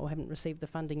or haven't received the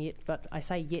funding yet, but I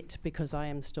say yet because I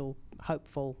am still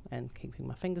hopeful and keeping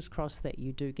my fingers crossed that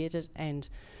you do get it, and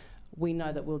we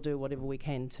know that we'll do whatever we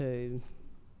can to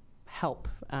help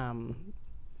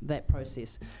that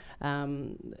process,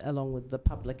 along with the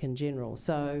public in general.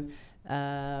 So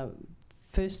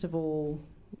first of all,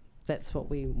 that's what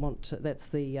we want that's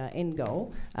the end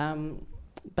goal.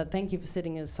 But thank you for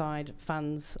setting aside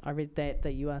funds. I read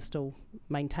that you are still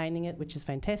maintaining it, which is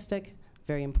fantastic,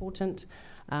 very important.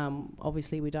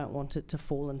 Obviously we don't want it to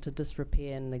fall into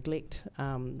disrepair and neglect,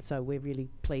 so we're really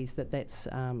pleased that that's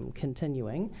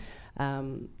continuing.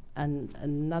 And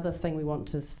another thing we want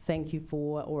to thank you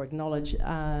for or acknowledge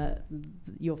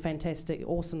your fantastic,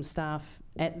 awesome staff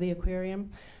at the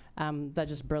aquarium. They're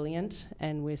just brilliant,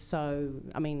 and we're so,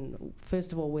 I mean,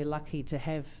 first of all, we're lucky to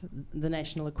have the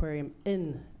National Aquarium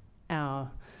in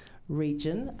our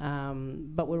region,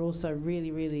 but we're also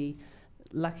really, really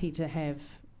lucky to have,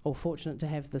 or fortunate to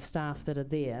have, the staff that are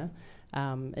there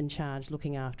in charge,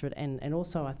 looking after it, and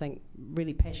also I think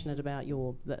really passionate about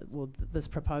this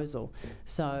proposal.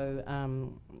 So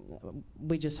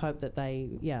we just hope that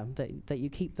that you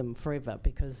keep them forever,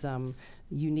 because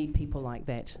you need people like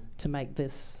that to make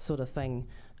this sort of thing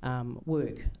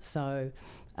work. So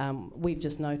we've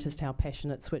just noticed how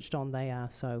passionate, switched on they are,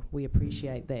 so we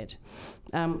appreciate that.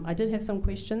 I did have some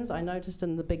questions. I noticed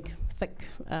in the big, thick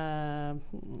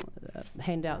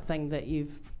handout thing that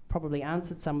you've probably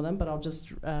answered some of them, but I'll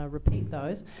just repeat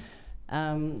those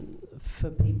for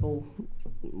people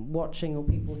watching or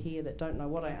people here that don't know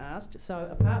what I asked. So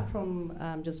apart from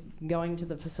just going to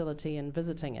the facility and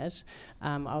visiting it,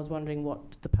 I was wondering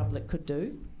what the public could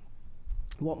do,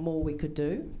 what more we could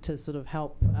do to sort of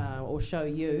help or show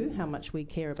you how much we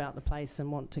care about the place and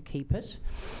want to keep it.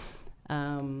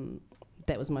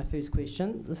 That was my first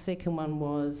question. The second one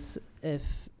was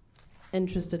if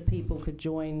interested people could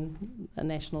join a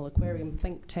National Aquarium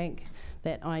think tank,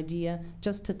 that idea,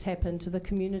 just to tap into the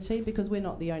community, because we're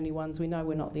not the only ones, we know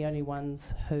we're not the only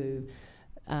ones who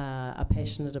are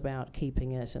passionate about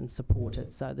keeping it and support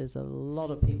it. So there's a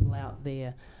lot of people out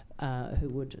there who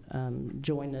would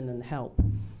join in and help.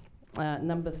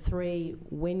 Number 3,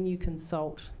 when you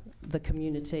consult the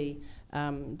community,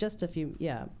 just if you,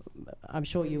 I'm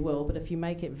sure you will, but if you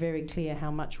make it very clear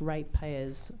how much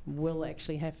ratepayers will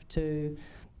actually have to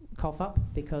cough up,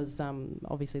 because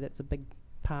obviously that's a big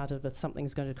part of, if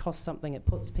something's going to cost something, it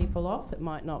puts people off. It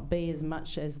might not be as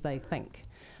much as they think.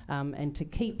 And to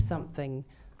keep something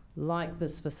like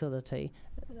this facility,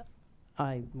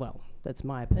 well, that's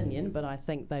my opinion, but I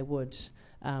think they would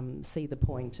see the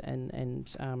point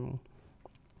and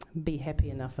be happy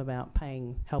enough about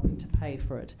helping to pay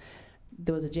for it.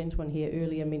 There was a gentleman here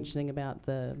earlier mentioning about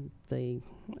the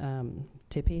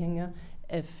tepehinga.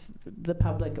 If the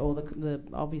public or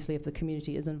obviously if the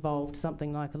community is involved,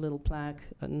 something like a little plaque,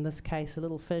 in this case a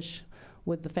little fish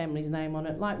with the family's name on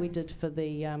it, like we did for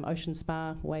the Ocean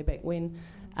Spa way back when,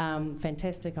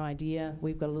 Fantastic idea.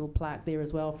 We've got a little plaque there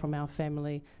as well from our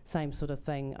family. Same sort of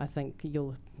thing. I think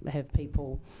you'll have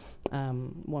people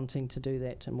wanting to do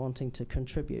that and wanting to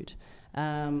contribute.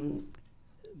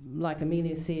 Like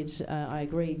Amelia said, I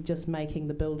agree, just making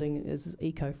the building as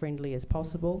eco-friendly as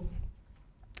possible.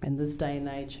 In this day and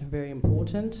age, very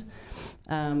important,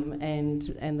 and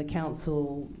the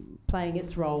council playing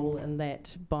its role in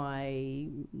that by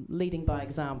leading by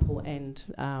example and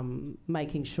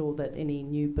making sure that any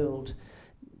new build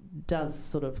does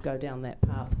sort of go down that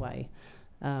pathway,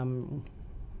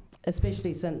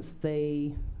 especially since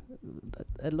it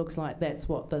looks like that's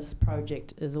what this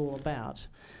project is all about.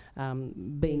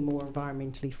 Being more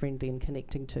environmentally friendly and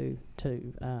connecting to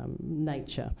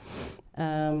nature.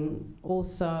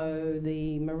 Also,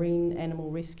 the Marine Animal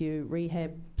Rescue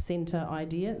Rehab Centre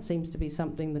idea, it seems to be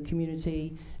something the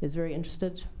community is very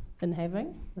interested in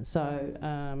having. So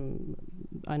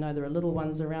I know there are little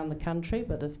ones around the country,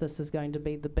 but if this is going to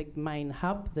be the big main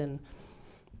hub, then,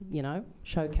 you know,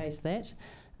 showcase that.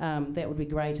 That would be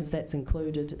great if that's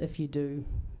included if you do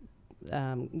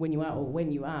when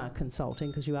you are consulting,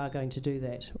 because you are going to do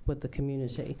that with the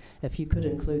community. If you could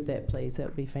include that, please, that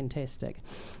would be fantastic.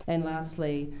 And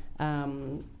lastly,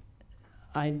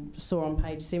 I saw on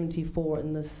page 74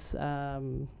 in this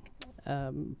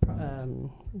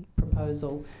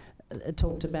proposal, it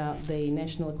talked about the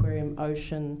National Aquarium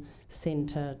Ocean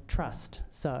Centre Trust.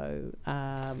 So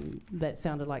that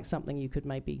sounded like something you could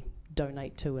maybe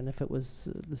donate to, and if it was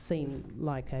seen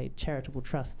like a charitable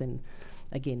trust, then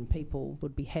again, people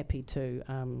would be happy to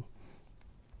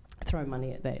throw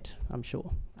money at that, I'm sure.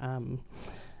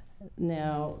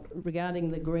 Now,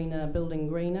 regarding the Building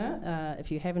Greener,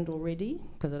 if you haven't already,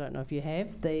 because I don't know if you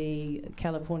have, the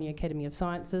California Academy of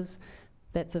Sciences,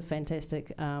 that's a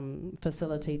fantastic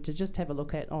facility to just have a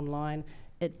look at online.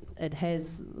 It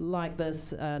has, like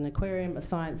this, an aquarium, a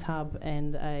science hub,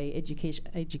 and a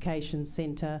education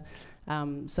centre.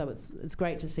 So it's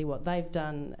great to see what they've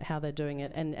done, how they're doing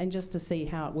it, and just to see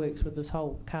how it works with this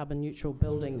whole carbon neutral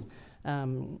building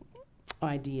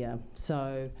idea.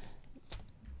 So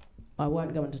I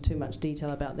won't go into too much detail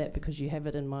about that because you have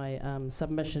it in my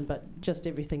submission, but just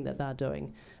everything that they're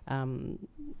doing.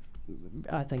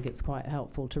 I think it's quite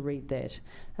helpful to read that.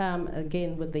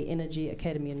 Again, with the Energy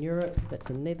Academy in Europe, that's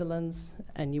in Netherlands,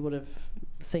 and you would have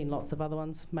seen lots of other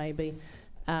ones maybe.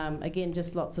 Again,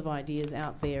 just lots of ideas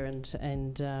out there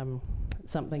and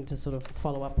something to sort of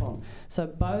follow up on. So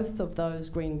both of those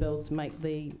green builds make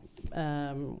the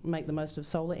most of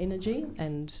solar energy,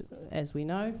 and as we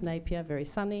know, Napier, very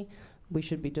sunny, we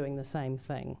should be doing the same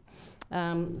thing.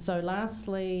 So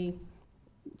lastly,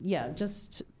 yeah,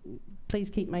 just please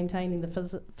keep maintaining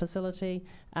the facility,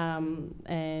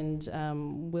 and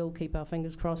we'll keep our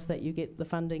fingers crossed that you get the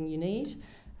funding you need.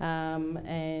 Yeah,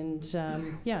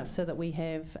 so that we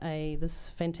have this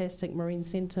fantastic marine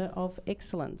centre of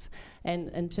excellence.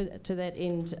 And to that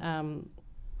end,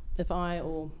 if I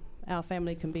or our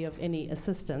family can be of any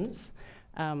assistance,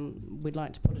 we'd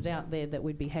like to put it out there that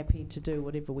we'd be happy to do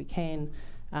whatever we can.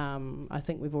 I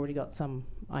think we've already got some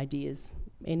ideas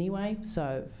anyway,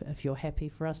 so if you're happy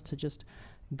for us to just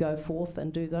go forth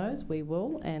and do those, we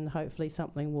will, and hopefully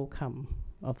something will come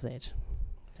of that.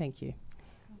 Thank you.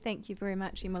 Thank you very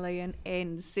much, Emily,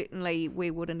 and certainly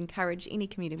we would encourage any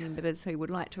community members who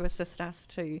would like to assist us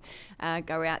to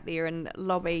go out there and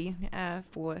lobby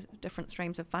for different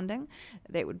streams of funding.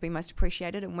 That would be most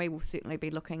appreciated, and we will certainly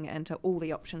be looking into all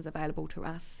the options available to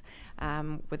us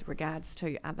with regards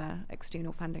to other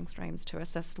external funding streams to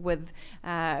assist with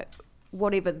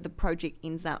whatever the project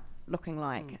ends up looking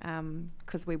like,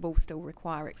 because we will still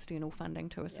require external funding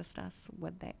to assist us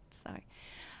with that. So.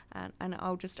 And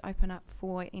I'll just open up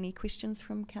for any questions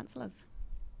from councillors.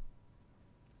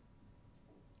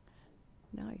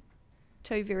 No.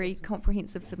 Two very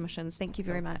comprehensive submissions. Thank you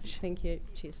very much. Thank you.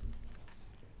 Cheers.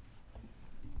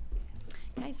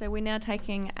 Okay, so we're now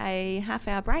taking a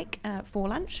half-hour break for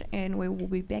lunch, and we will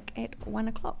be back at 1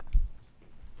 o'clock.